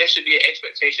problem, I think that should be an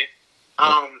expectation.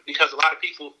 Because a lot of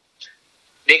people,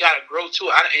 they gotta grow too.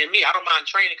 And me, I don't mind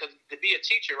training, because to be a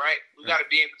teacher, right, we gotta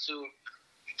be able to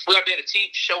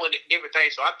teach, showing everything.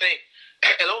 So I think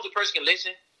as long as the person can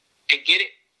listen and get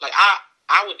it, like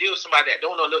I would deal with somebody that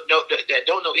don't know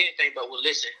anything but will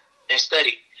listen and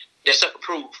study. That's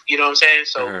self-approved. You know what I'm saying?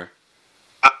 So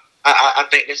I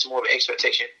think that's more of an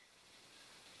expectation.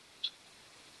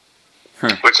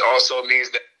 Which also means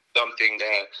that something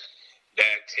that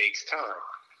takes time.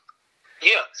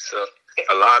 Yeah. So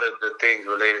a lot of the things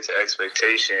related to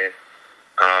expectation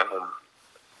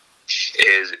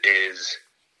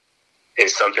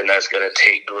is something that's going to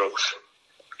take growth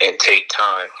and take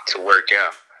time to work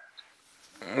out.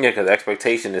 Yeah, because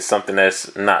expectation is something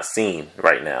that's not seen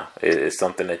right now. It's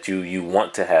something that you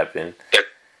want to happen.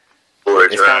 Or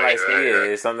It's kind of like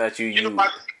it's something that you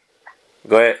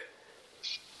go ahead.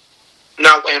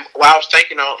 No, and while I was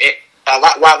thinking on it, a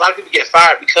lot of people get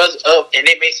fired because of, and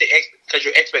they may say because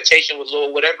your expectation was low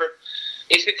or whatever.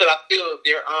 It's because I feel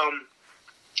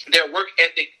their work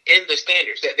ethic in the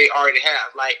standards that they already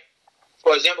have. Like,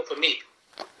 for example, for me,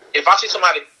 if I see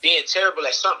somebody being terrible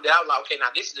at something, that I'm like, okay, now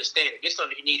this is the standard. This is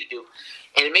something you need to do.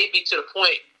 And it may be to the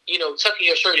point, tucking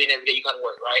your shirt in every day you got to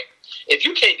work, right? If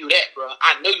you can't do that, bro,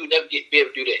 I know you'll never be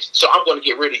able to do this. So I'm going to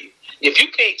get rid of you. If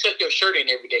you can't tuck your shirt in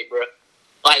every day, bro,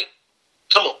 like,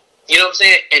 come on. You know what I'm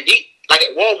saying? And like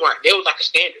at Walmart, there was like a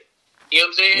standard. You know what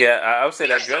I'm saying? Yeah, I would say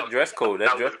that dress code.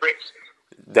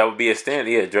 That would be a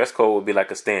standard. Yeah, dress code would be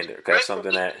like a standard. That's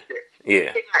something that...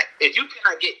 Yeah. If you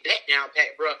cannot get that down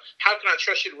pat, bro, how can I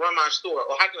trust you to run my store?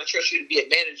 Or how can I trust you to be a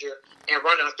manager and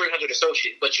run a 300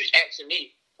 associate? But you asking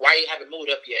me why you haven't moved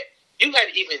up yet. You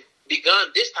hadn't even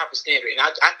begun this type of standard. And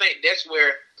I think that's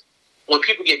where when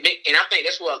people get mixed, and I think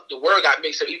that's where the word got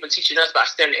mixed up, even teaching us about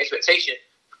standard expectation,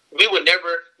 we were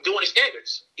never doing the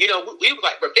standards. We were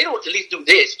like, bro, if they don't at least do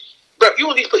this, bro, if you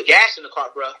don't at least put gas in the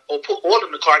car, bro, or put oil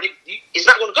in the car, it's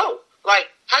not going to go. Like,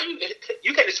 how you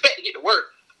can expect to get to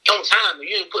work on time and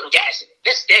you didn't put no gas in it.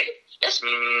 That's standard. That's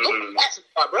don't put gas in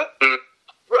the car, bro.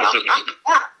 Bro,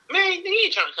 man, he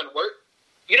ain't trying to come to work.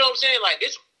 You know what I'm saying? Like,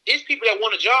 there's people that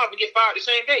want a job and get fired the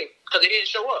same day because they didn't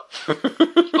show up. So,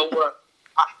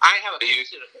 I have a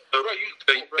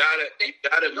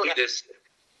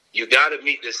You gotta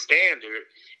meet the standard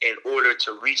in order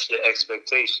to reach the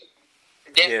expectation.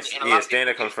 Yes,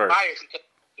 standard comes first.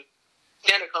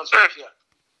 Standard comes first, yeah.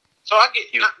 So I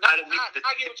get not get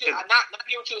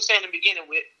what you were saying in the beginning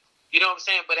with, you know what I'm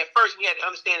saying? But at first we had to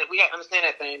understand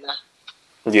that thing now.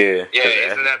 Yeah.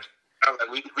 Yeah, isn't that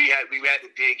we had to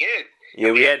dig in.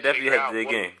 Yeah, we definitely had to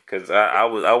dig in because I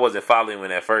wasn't following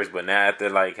it at first, but now after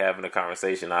like having a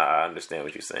conversation, I understand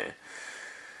what you're saying.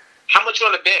 How much you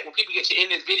want to bet when people get to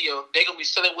end this video, they're going to be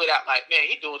selling without like, man,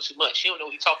 he doing too much. He don't know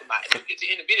what he's talking about. And they get to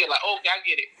end the video like, oh, okay, I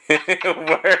get it.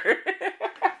 Word.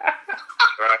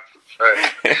 Right.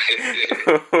 Word.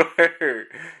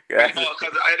 Because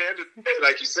at the end of the day,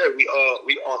 like you said, we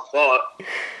all thought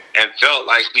and felt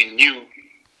like we knew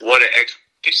what an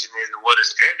expectation is and what a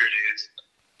standard is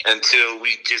until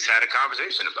we just had a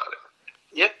conversation about it.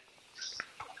 Yep.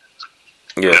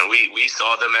 Yeah. And we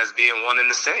saw them as being one and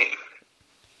the same.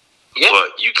 Yep.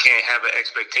 But you can't have an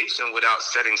expectation without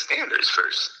setting standards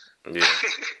first. Yeah.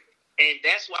 And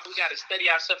that's why we got to study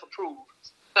ourselves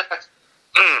approved.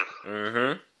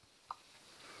 Mm-hmm.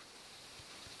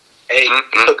 Hey,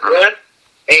 look, man.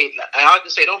 Hey, I like to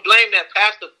say, don't blame that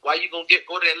pastor while you go to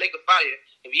that lake of fire.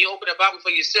 If you open that Bible for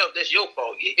yourself, that's your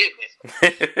fault. You hit me.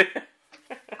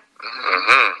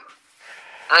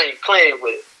 I ain't playing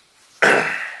with it.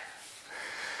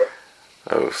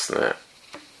 Oh snap!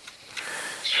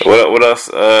 What else?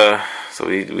 So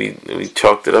we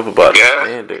chalked it up about the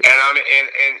standard. And I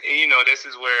mean, and this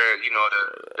is where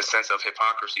the sense of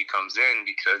hypocrisy comes in,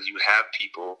 because you have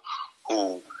people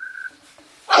who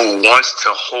wants to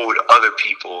hold other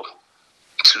people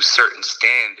to certain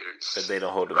standards that they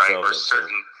don't hold themselves up to.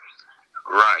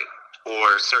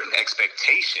 Or certain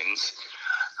expectations,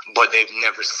 but they've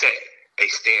never set a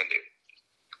standard.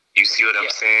 You see what I'm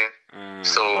saying?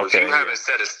 So if you haven't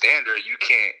set a standard, you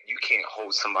can't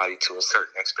hold somebody to a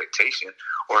certain expectation.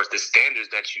 Or if the standards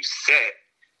that you set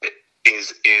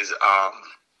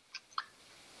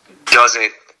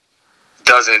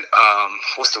doesn't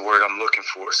what's the word I'm looking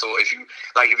for? So if you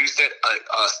set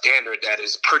a standard that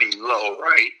is pretty low,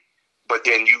 right? But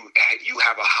then you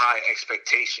have a high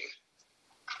expectation,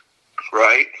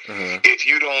 right? Mm-hmm. If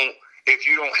you don't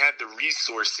have the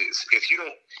resources, if you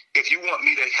want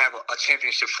me to have a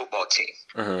championship football team,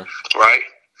 mm-hmm. right?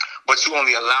 But you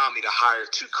only allow me to hire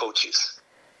 2 coaches.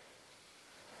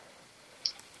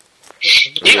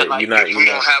 If we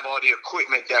don't have all the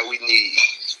equipment that we need,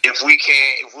 if we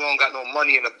don't got no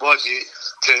money in the budget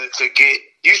to get,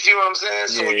 you see what I'm saying?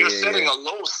 So you're setting a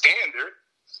low standard,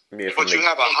 but you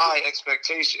have a high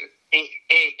expectation.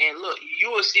 And look,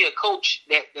 you will see a coach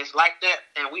that's like that,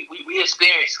 and we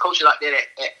experienced coaches like that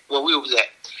at where we was at.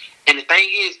 And the thing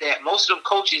is that most of them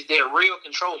coaches, they're real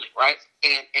controlling, right?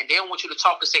 And they don't want you to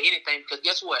talk or say anything, because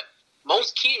guess what?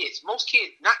 Most kids, not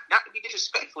to be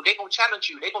disrespectful, they're gonna challenge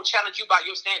you. They're gonna challenge you by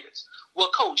your standards. Well,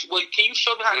 coach, can you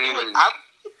show me how to do it?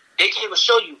 They can't even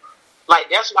show you. Like,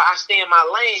 that's why I stay in my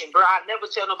lane, bro. I never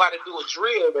tell nobody to do a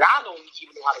drill that I don't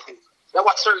even know how to do. That's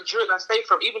why certain drills I stay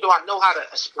from, even though I know how to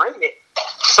explain it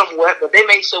somewhat, but they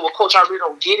may say, well, coach, I really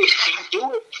don't get it. Can you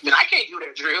do it? I mean, I can't do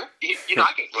that drill. You know,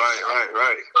 I can't.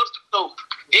 Right. So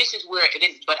this is where, and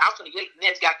then, but I'm going to get the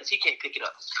next guy because he can't pick it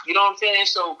up. You know what I'm saying?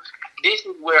 So this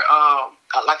is where,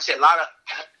 like I said, a lot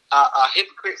of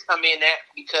hypocrites come in at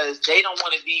because they don't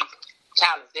want to be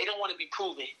challenged. They don't want to be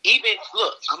proven. Even,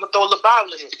 look, I'm going to throw the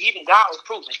Bible in here. Even God was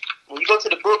proven. When you go to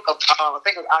the book of, I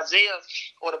think of Isaiah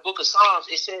or the book of Psalms,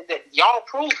 it says that y'all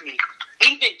proved me.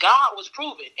 Even God was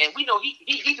proven. And we know he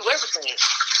do everything.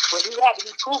 But he had to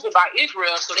be proven by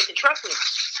Israel so they can trust him.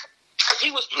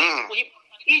 He was proven when he brought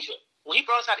us out of Egypt. When he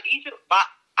brought us out of Egypt,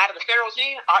 out of the Pharaoh's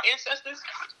hand, our ancestors,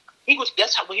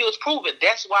 that's how when he was proven.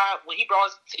 That's why when he brought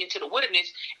us into the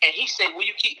wilderness and he said, will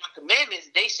you keep my commandments?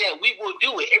 They said, we will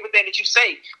do it. Everything that you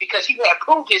say, because he had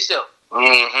proved himself.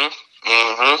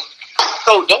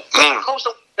 So don't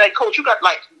coach, you got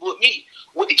like with me,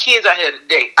 with the kids out here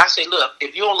today. I say, look,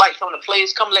 if you don't like some of the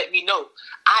plays, come let me know.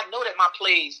 I know that my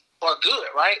plays are good,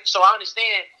 right? So I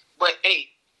understand, but hey,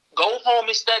 go home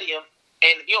and study them.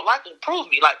 And if you don't like them, prove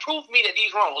me. Like, prove me that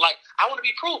these wrong. Like, I want to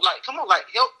be proved. Like, come on, like,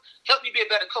 help me be a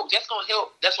better coach. That's going to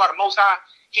help. That's why the Most High,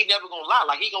 he never going to lie.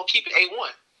 Like, he going to keep it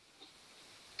A1.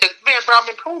 Because, man, bro, I've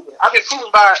been proven. I've been proven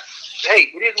by,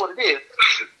 hey, it is what it is.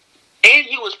 And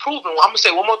he was proven. I'm going to say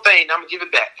one more thing, and I'm going to give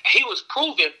it back. He was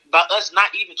proven by us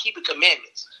not even keeping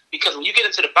commandments. Because when you get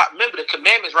into remember the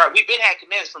commandments, right? We've been had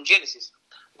commandments from Genesis.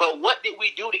 But what did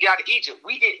we do to get out of Egypt?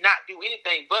 We did not do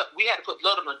anything, but we had to put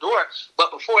blood on the door.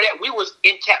 But before that, we was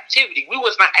in captivity. We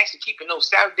was not actually keeping no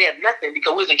Sabbath day or nothing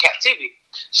because we was in captivity.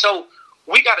 So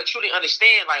we got to truly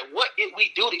understand, like, what did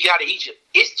we do to get out of Egypt?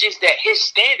 It's just that his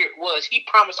standard was he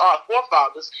promised our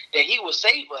forefathers that he would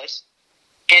save us,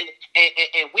 and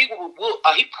we will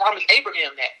he promised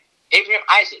Abraham that. Abraham,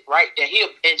 Isaac, right?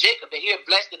 And Jacob, that he'll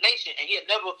bless the nation and he'll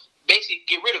never basically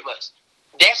get rid of us.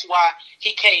 That's why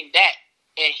he came back.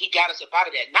 And he got us up out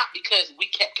of that, not because we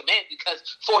kept commandments, because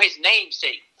for his name's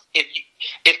sake.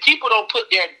 If people don't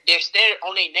put their standard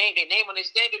on their name on their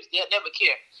standards, they'll never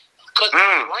care. Because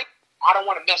I don't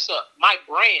want to mess up my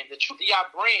brand. The truth of y'all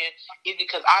brand is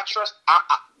because I trust.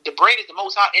 The brand is the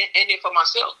Most High, and it for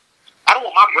myself. I don't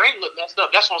want my brand to look messed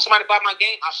up. That's when somebody buy my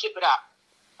game, I ship it out.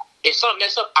 If something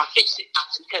mess up, I fix it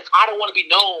because I don't want to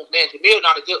be known, man. Jamil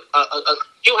not a good.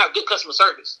 He don't have good customer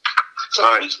service. So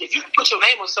if you put your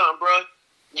name on something, bro,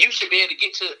 you should be able to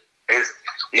get to.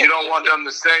 You don't want them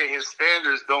to say his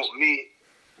standards don't meet.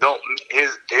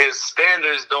 His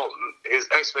standards don't. His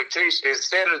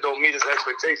standards don't meet his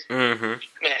expectations. Mm-hmm.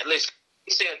 Man, listen.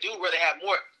 He said, "Dude, rather have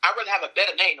more. I'd rather have a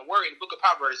better name." The word in the Book of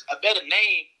Proverbs: a better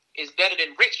name is better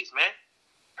than riches, man.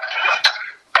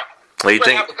 What do you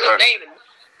think?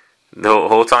 The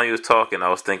whole time you was talking, I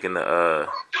was thinking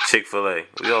Chick-fil-A.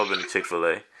 We all been to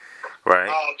Chick-fil-A. Right.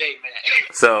 All day, man.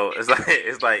 So it's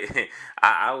like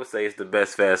I would say it's the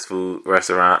best fast food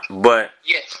restaurant, but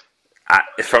yes,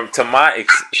 from my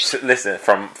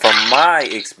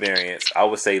experience, I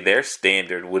would say their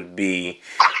standard would be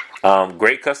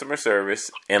great customer service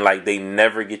and like they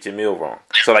never get your meal wrong.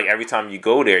 So like every time you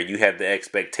go there, you have the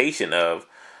expectation of,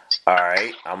 all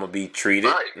right, I'm gonna be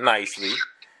treated nicely,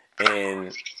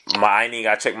 and I ain't even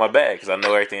gotta check my bag because I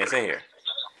know everything that's in here.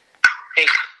 Hey.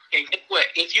 And guess what?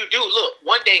 If you do, look,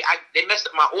 one day they messed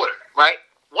up my order, right?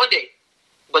 One day.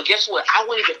 But guess what? I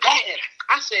went even bad at it.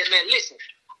 I said, man, listen.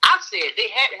 I said they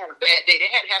had to have a bad day. They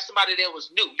had to have somebody that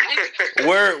was new.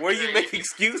 Where you make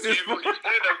excuses for? You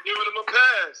end up giving them a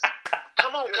pass.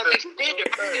 Come on, because they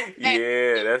standard.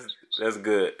 Yeah, that's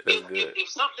good. That's good. If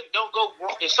something don't go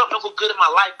wrong, if something don't go good in my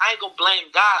life, I ain't gonna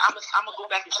blame God. I'm gonna go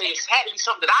back and say it had to be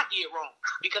something that I did wrong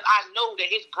because I know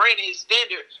that his brand and his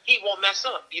standard, he won't mess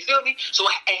up. You feel me? So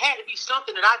it had to be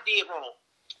something that I did wrong.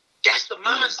 That's the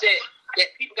mindset that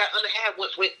people got to have.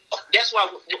 That's why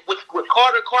with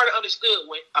Carter understood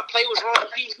when a play was wrong.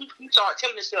 He started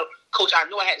telling himself, "Coach, I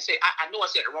know I had to say. I know I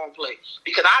said the wrong play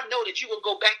because I know that you will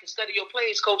go back and study your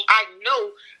plays, Coach. I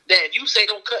know that if you say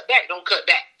don't cut back, and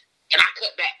I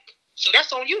cut back. So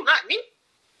that's on you, not me."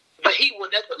 But he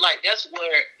would never that's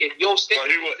where if your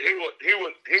standard, he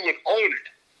would own it.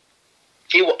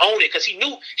 He would own it because he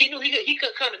knew he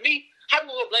couldn't come to me. How we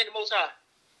gonna blame the Most High?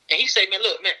 And he said, man,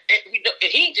 look, man,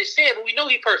 and he ain't just said, but we know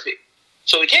he perfect.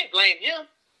 So we can't blame him.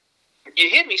 You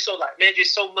hear me? So, like, man,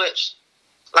 just so much.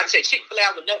 Like I said,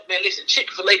 Chick-fil-A, man, listen,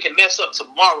 Chick-fil-A can mess up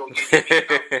tomorrow. You hear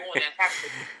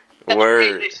me? Word.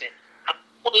 Hey, listen, I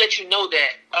want to let you know that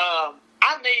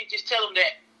I may just tell him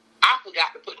that I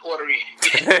forgot to put the order in.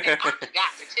 I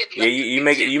forgot to tell you. You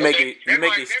make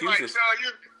excuses.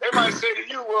 They might say to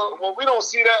you, well, we don't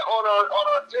see that on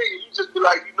our thing. You just be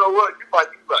like, you know what? You might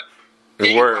be right.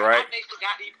 Word, right?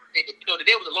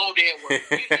 Today was a long day at work.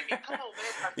 Come on,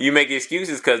 man. You make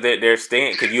excuses because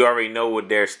because you already know what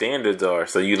their standards are.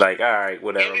 So you like, all right,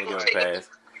 whatever, I'm gonna pass.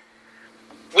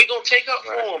 We gonna take up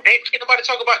for them. Can't nobody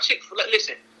talk about Chick-fil-A.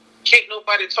 Listen, can't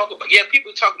nobody talk about. Yeah,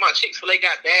 people talk about Chick-fil-A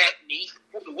got bad meat.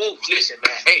 Whoop. Listen,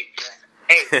 man. Hey,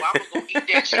 well, I'm gonna go eat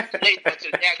that Chick-fil-A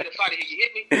until the dad gets out of here. You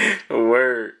hit me?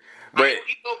 Word. But I ain't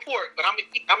gonna eat no pork, but I'm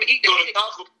gonna eat that.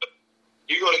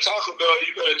 You go to Taco Bell,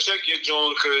 you better check your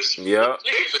joint because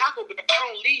Taco Bell, I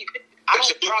don't leave. I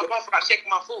don't drop off without checking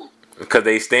my food. Because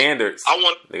they standards.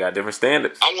 They got different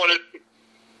standards. I want to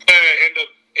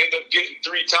end up getting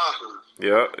 3 tacos.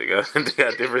 Yep, they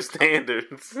got different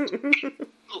standards.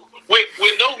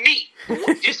 with no meat,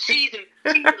 just cheese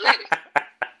and lettuce.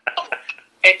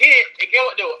 And then get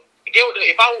what though?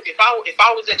 If I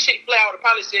was at Chick-fil-A, I would have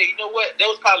probably said, you know what? That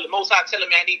was probably the most I telling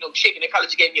me I need no chicken. They probably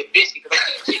just gave me a biscuit because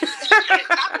I need chicken.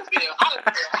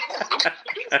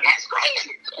 That's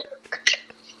crazy.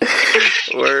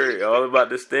 Word, all about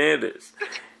the standards.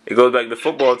 It goes back to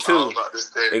football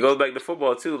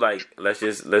too. Like let's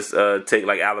take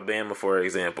like Alabama for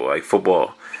example, like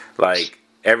football. Like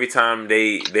every time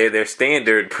their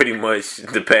standard pretty much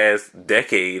the past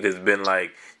decade has been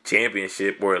like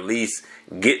championship or at least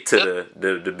get to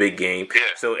the big game. Yeah.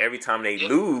 So every time they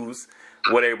lose,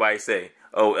 what everybody say?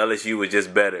 Oh, LSU was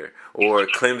just better, or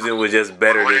Clemson was just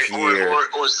better this year,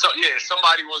 or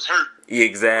somebody was hurt.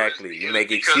 Exactly, you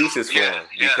make excuses for them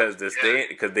because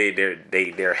because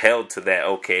they're held to that.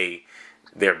 Okay,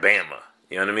 they're Bama.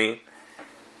 You know what I mean?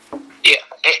 Yeah,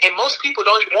 and most people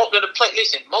don't even want them to play.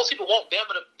 Listen, most people want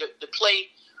Bama to play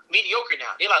mediocre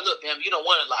now. They're like, look, Bama, you don't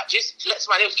want a lot. Just let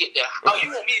somebody else get there. Oh,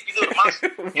 you want me to be little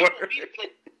monster? You want me to play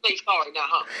star right now,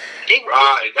 huh?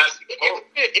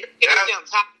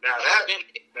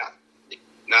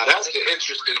 Now that's the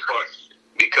interesting part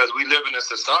because we live in a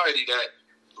society that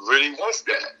really wants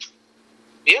that.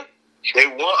 Yeah, they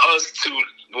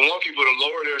want people to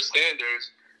lower their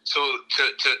standards so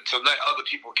to let other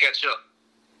people catch up.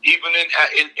 Even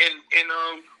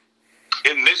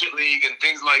in midget league and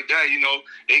things like that, you know,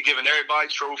 they giving everybody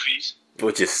trophies,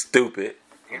 which is stupid.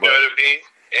 You know what I mean?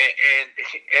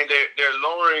 And they're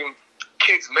lowering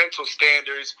kids' mental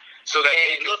standards so that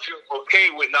they can feel okay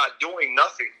with not doing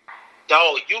nothing.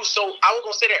 Dog, I was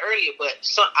gonna say that earlier, but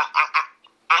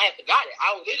I had forgot it.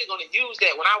 I was literally gonna use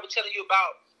that when I was telling you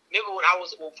about. Remember when I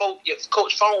was with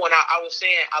Coach Phone when I was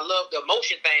saying I love the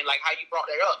emotion thing, like how you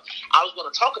brought that up. I was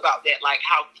gonna talk about that, like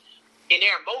how in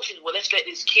their emotions, well, let's let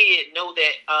this kid know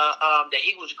that that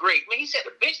he was great. Man, he sat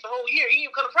the bench the whole year. He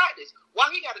didn't even come to practice. Why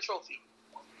he got a trophy?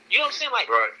 You know what I'm saying? Like,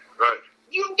 right.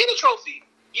 You don't get a trophy.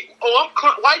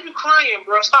 Why are you crying,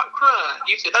 bro? Stop crying.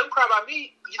 You said, don't cry about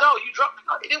me. You know, you dropped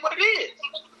it. It is what it is.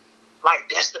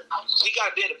 Like, we got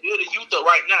to be able to build a youth up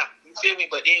right now. You feel me?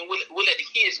 But then we'll let the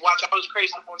kids watch all this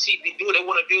crazy stuff on TV, do what they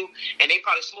want to do, and they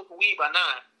probably smoke a weed by 9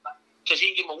 because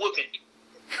you didn't give them a whooping.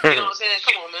 You know what I'm saying?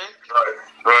 Come on, man.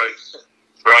 Right.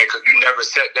 Because you never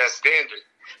set that standard.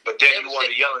 But then you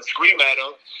want to yell and scream at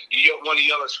them. You want to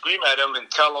yell and scream at them and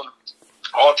tell them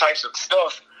all types of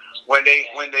stuff when they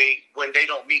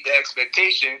don't meet the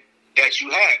expectation that you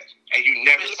have, and you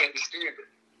never set the standard.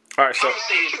 All right, so I'm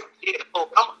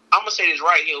gonna say this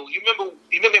right here. You remember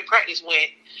in practice when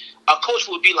a coach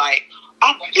would be like,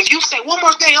 "If you say one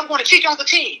more thing, I'm going to kick you off the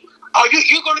team. Or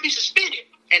you're going to be suspended."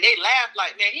 And they laugh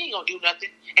like, "Man, he ain't gonna do nothing,"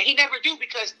 and he never do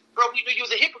because, bro, we knew you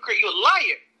was a hypocrite. You're a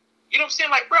liar. You know what I'm saying?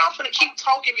 Like, bro, I'm gonna keep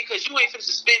talking because you ain't finna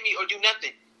suspend me or do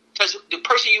nothing because the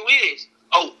person you is.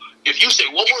 Oh, if you say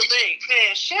one more thing,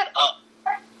 man, shut up.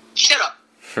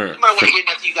 You might want to hear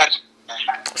nothing you got.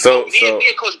 So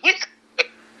because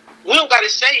we don't got to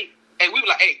say, hey, we were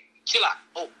like, hey, chill out.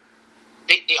 Oh,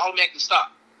 they automatically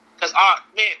stop. Because,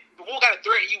 man, we don't got to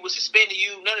threaten you with suspending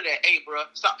you, none of that. Hey, bro,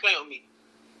 stop playing with me.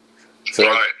 So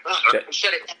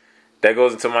shut it down. That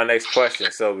goes into my next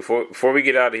question. So before we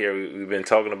get out of here, we've been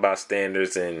talking about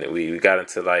standards and we got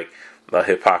into like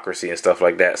hypocrisy and stuff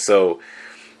like that. So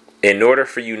in order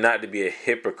for you not to be a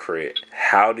hypocrite,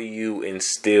 how do you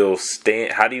instill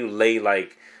how do you lay,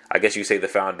 like, I guess you say the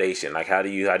foundation, like how do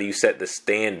you set the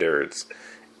standards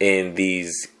in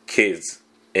these kids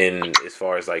in as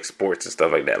far as like sports and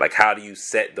stuff like that? Like how do you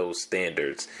set those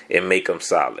standards and make them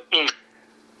solid?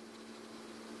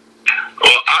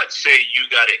 Well, I'd say you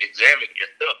got to examine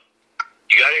yourself.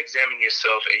 You got to examine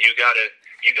yourself, and you got to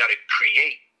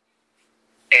create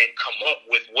and come up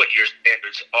with what your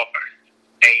standards are.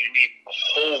 And you need to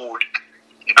hold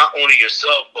not only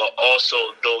yourself but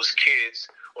also those kids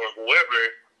or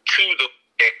whoever to the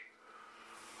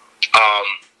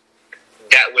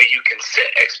that way you can set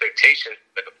expectations.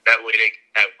 That way they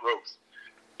can have growth.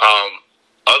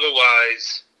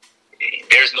 otherwise,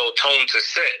 there's no tone to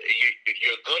set.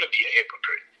 You're going to be a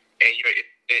hypocrite. And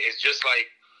it's just like,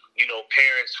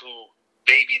 parents who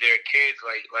baby their kids,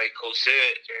 like Coach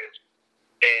said,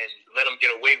 and let them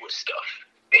get away with stuff.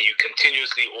 And you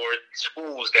continuously, or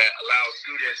schools that allow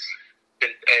students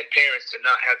and parents to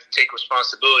not have to take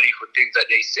responsibility for things that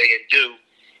they say and do.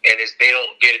 And if they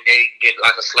don't get it, they get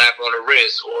like a slap on the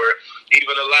wrist, or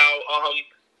even allow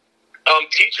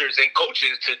teachers and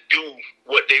coaches to do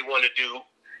what they want to do,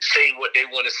 say what they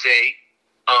want to say,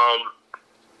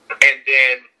 and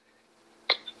then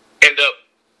end up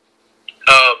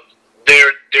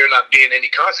there not being any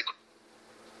consequence.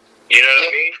 You know what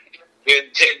I mean?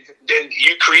 Then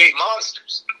you create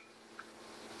monsters.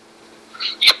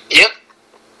 Yep.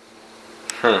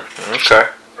 Okay.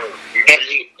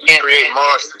 You create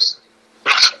monsters.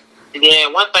 Yeah,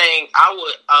 one thing I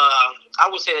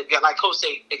would say that, like Coach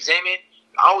say, examine.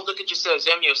 Always look at yourself,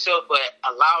 examine yourself, but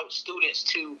allow students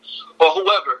to, or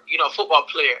whoever, football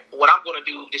player. What I'm going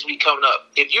to do this week coming up,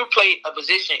 if you play a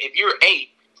position, if you're A,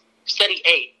 study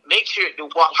A. Make sure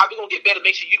how you going to get better.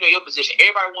 Make sure you know your position.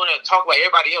 Everybody want to talk about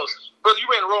everybody else. Brother, you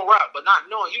ran the wrong route, but not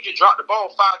knowing you just dropped the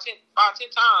ball 5-10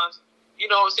 times. You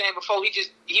know what I'm saying? Before he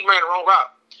ran the wrong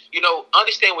route.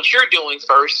 Understand what you're doing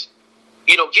first.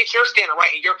 Get your standing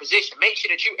right in your position. Make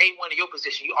sure that you're A1 in your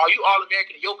position. Are you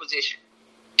All-American in your position?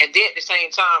 And then at the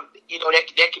same time,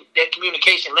 that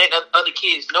communication, letting other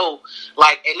kids know,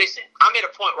 like, hey, listen, I'm at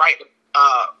a point, right?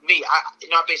 I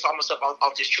base all myself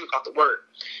off this truth, off the word.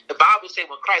 The Bible says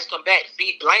when Christ come back,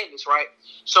 be blameless, right?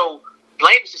 So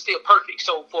blameless is still perfect.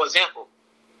 So, for example,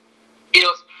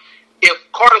 if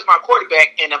Carter's my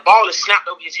quarterback and the ball is snapped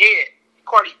over his head,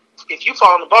 Carter, if you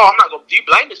fall on the ball, I'm not going to be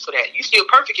blameless for that. You still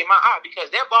perfect in my eye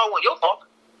because that ball wasn't your fault.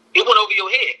 It went over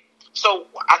your head. So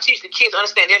I teach the kids to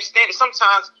understand their standard.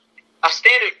 Sometimes a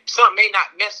standard, something may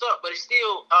not mess up, but it's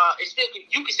still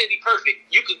you can still be perfect.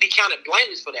 You could be counted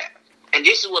blameless for that. And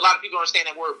this is what a lot of people understand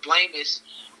that word blameless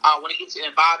when it gets in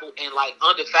the Bible, and like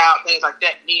undefiled, things like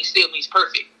that still means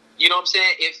perfect. You know what I'm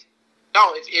saying? If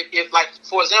like,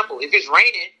 for example, if it's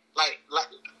raining, like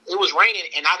it was raining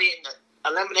and I didn't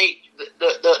eliminate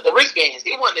the wristbands,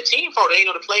 it wasn't the team fault. They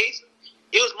didn't know the plays.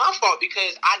 It was my fault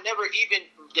because I never even,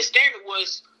 the standard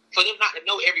was for them not to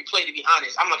know every play, to be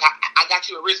honest. I'm like, I got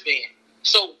you a wristband.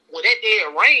 So when that day it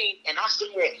rained and I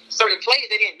said certain plays,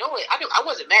 they didn't know it. I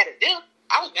wasn't mad at them.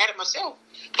 I was mad at myself.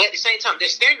 But at the same time, their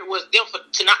standard was them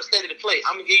to not study the play.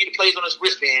 I'm going to give you the plays on this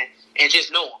wristband and just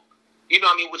know them. You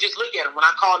know what I mean? Well, just look at them. When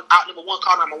I called out number one,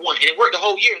 call number one. And it worked the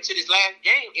whole year until this last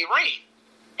game. It rained.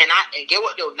 And get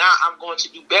what, though? Now I'm going to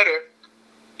do better,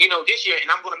 this year.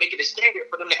 And I'm going to make it a standard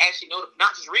for them to actually know,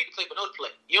 not just read the play, but know the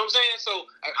play. You know what I'm saying? So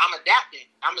I'm adapting.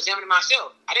 I'm examining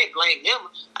myself. I didn't blame them.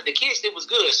 The kids did was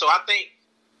good. So I think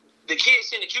the kids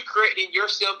saying that you correcting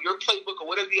yourself, your playbook, or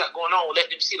whatever you got going on,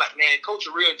 let them see, like, man, Coach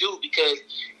a real dude because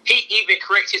he even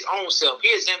corrects his own self.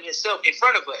 He examines himself in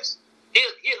front of us.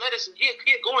 He'll let us, he'll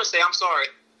go and say, I'm sorry.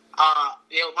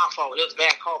 It was my fault. It was a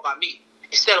bad call by me.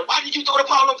 Instead of, why did you throw the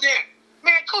ball over there?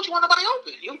 Man, Coach, you want nobody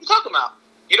open. You know what you talking about?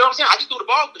 You know what I'm saying? I just threw the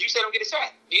ball because you said don't get a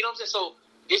sack. You know what I'm saying? So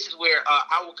this is where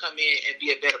I will come in and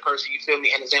be a better person, you feel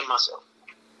me, and examine myself.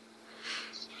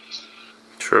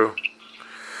 True.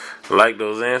 I like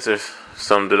those answers.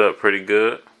 Summed it up pretty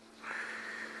good.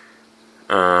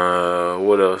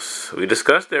 What else? We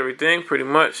discussed everything pretty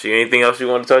much. Anything else you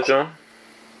want to touch on?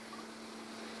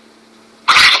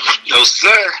 No,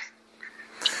 sir.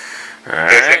 All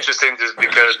right. It's interesting just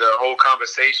because the whole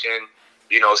conversation,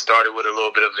 started with a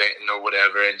little bit of venting or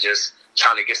whatever, and just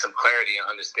trying to get some clarity and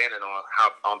understanding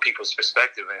on people's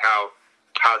perspective and how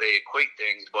they equate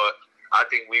things. But I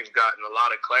think we've gotten a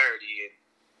lot of clarity and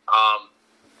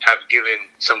have given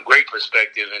some great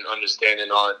perspective and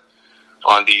understanding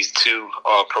on these two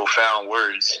profound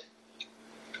words.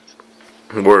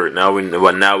 Word. Now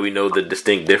we know the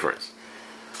distinct difference.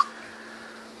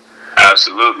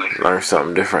 Absolutely. Learn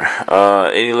something different.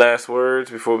 Any last words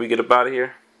before we get up out of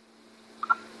here?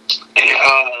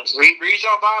 Read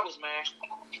your Bibles, man.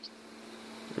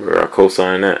 I'll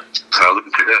co-sign that.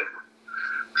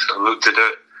 Salute to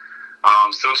that.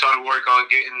 Still trying to work on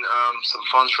getting some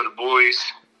funds for the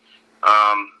boys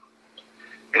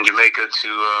in Jamaica to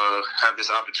have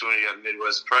this opportunity at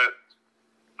Midwest Prep.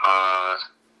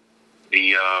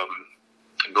 The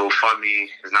GoFundMe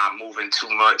is not moving too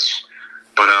much,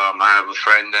 but I have a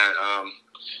friend that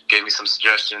gave me some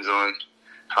suggestions on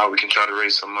how we can try to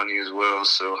raise some money as well.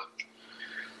 So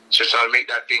just trying to make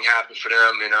that thing happen for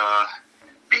them and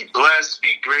be blessed,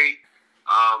 be great,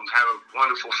 have a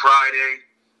wonderful Friday.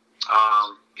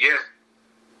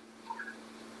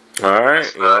 All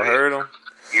right, y'all heard him.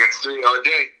 X3 all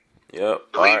day.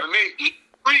 Yep. Believe in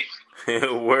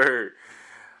me. Word.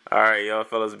 All right, y'all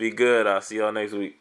fellas, be good. I'll see y'all next week.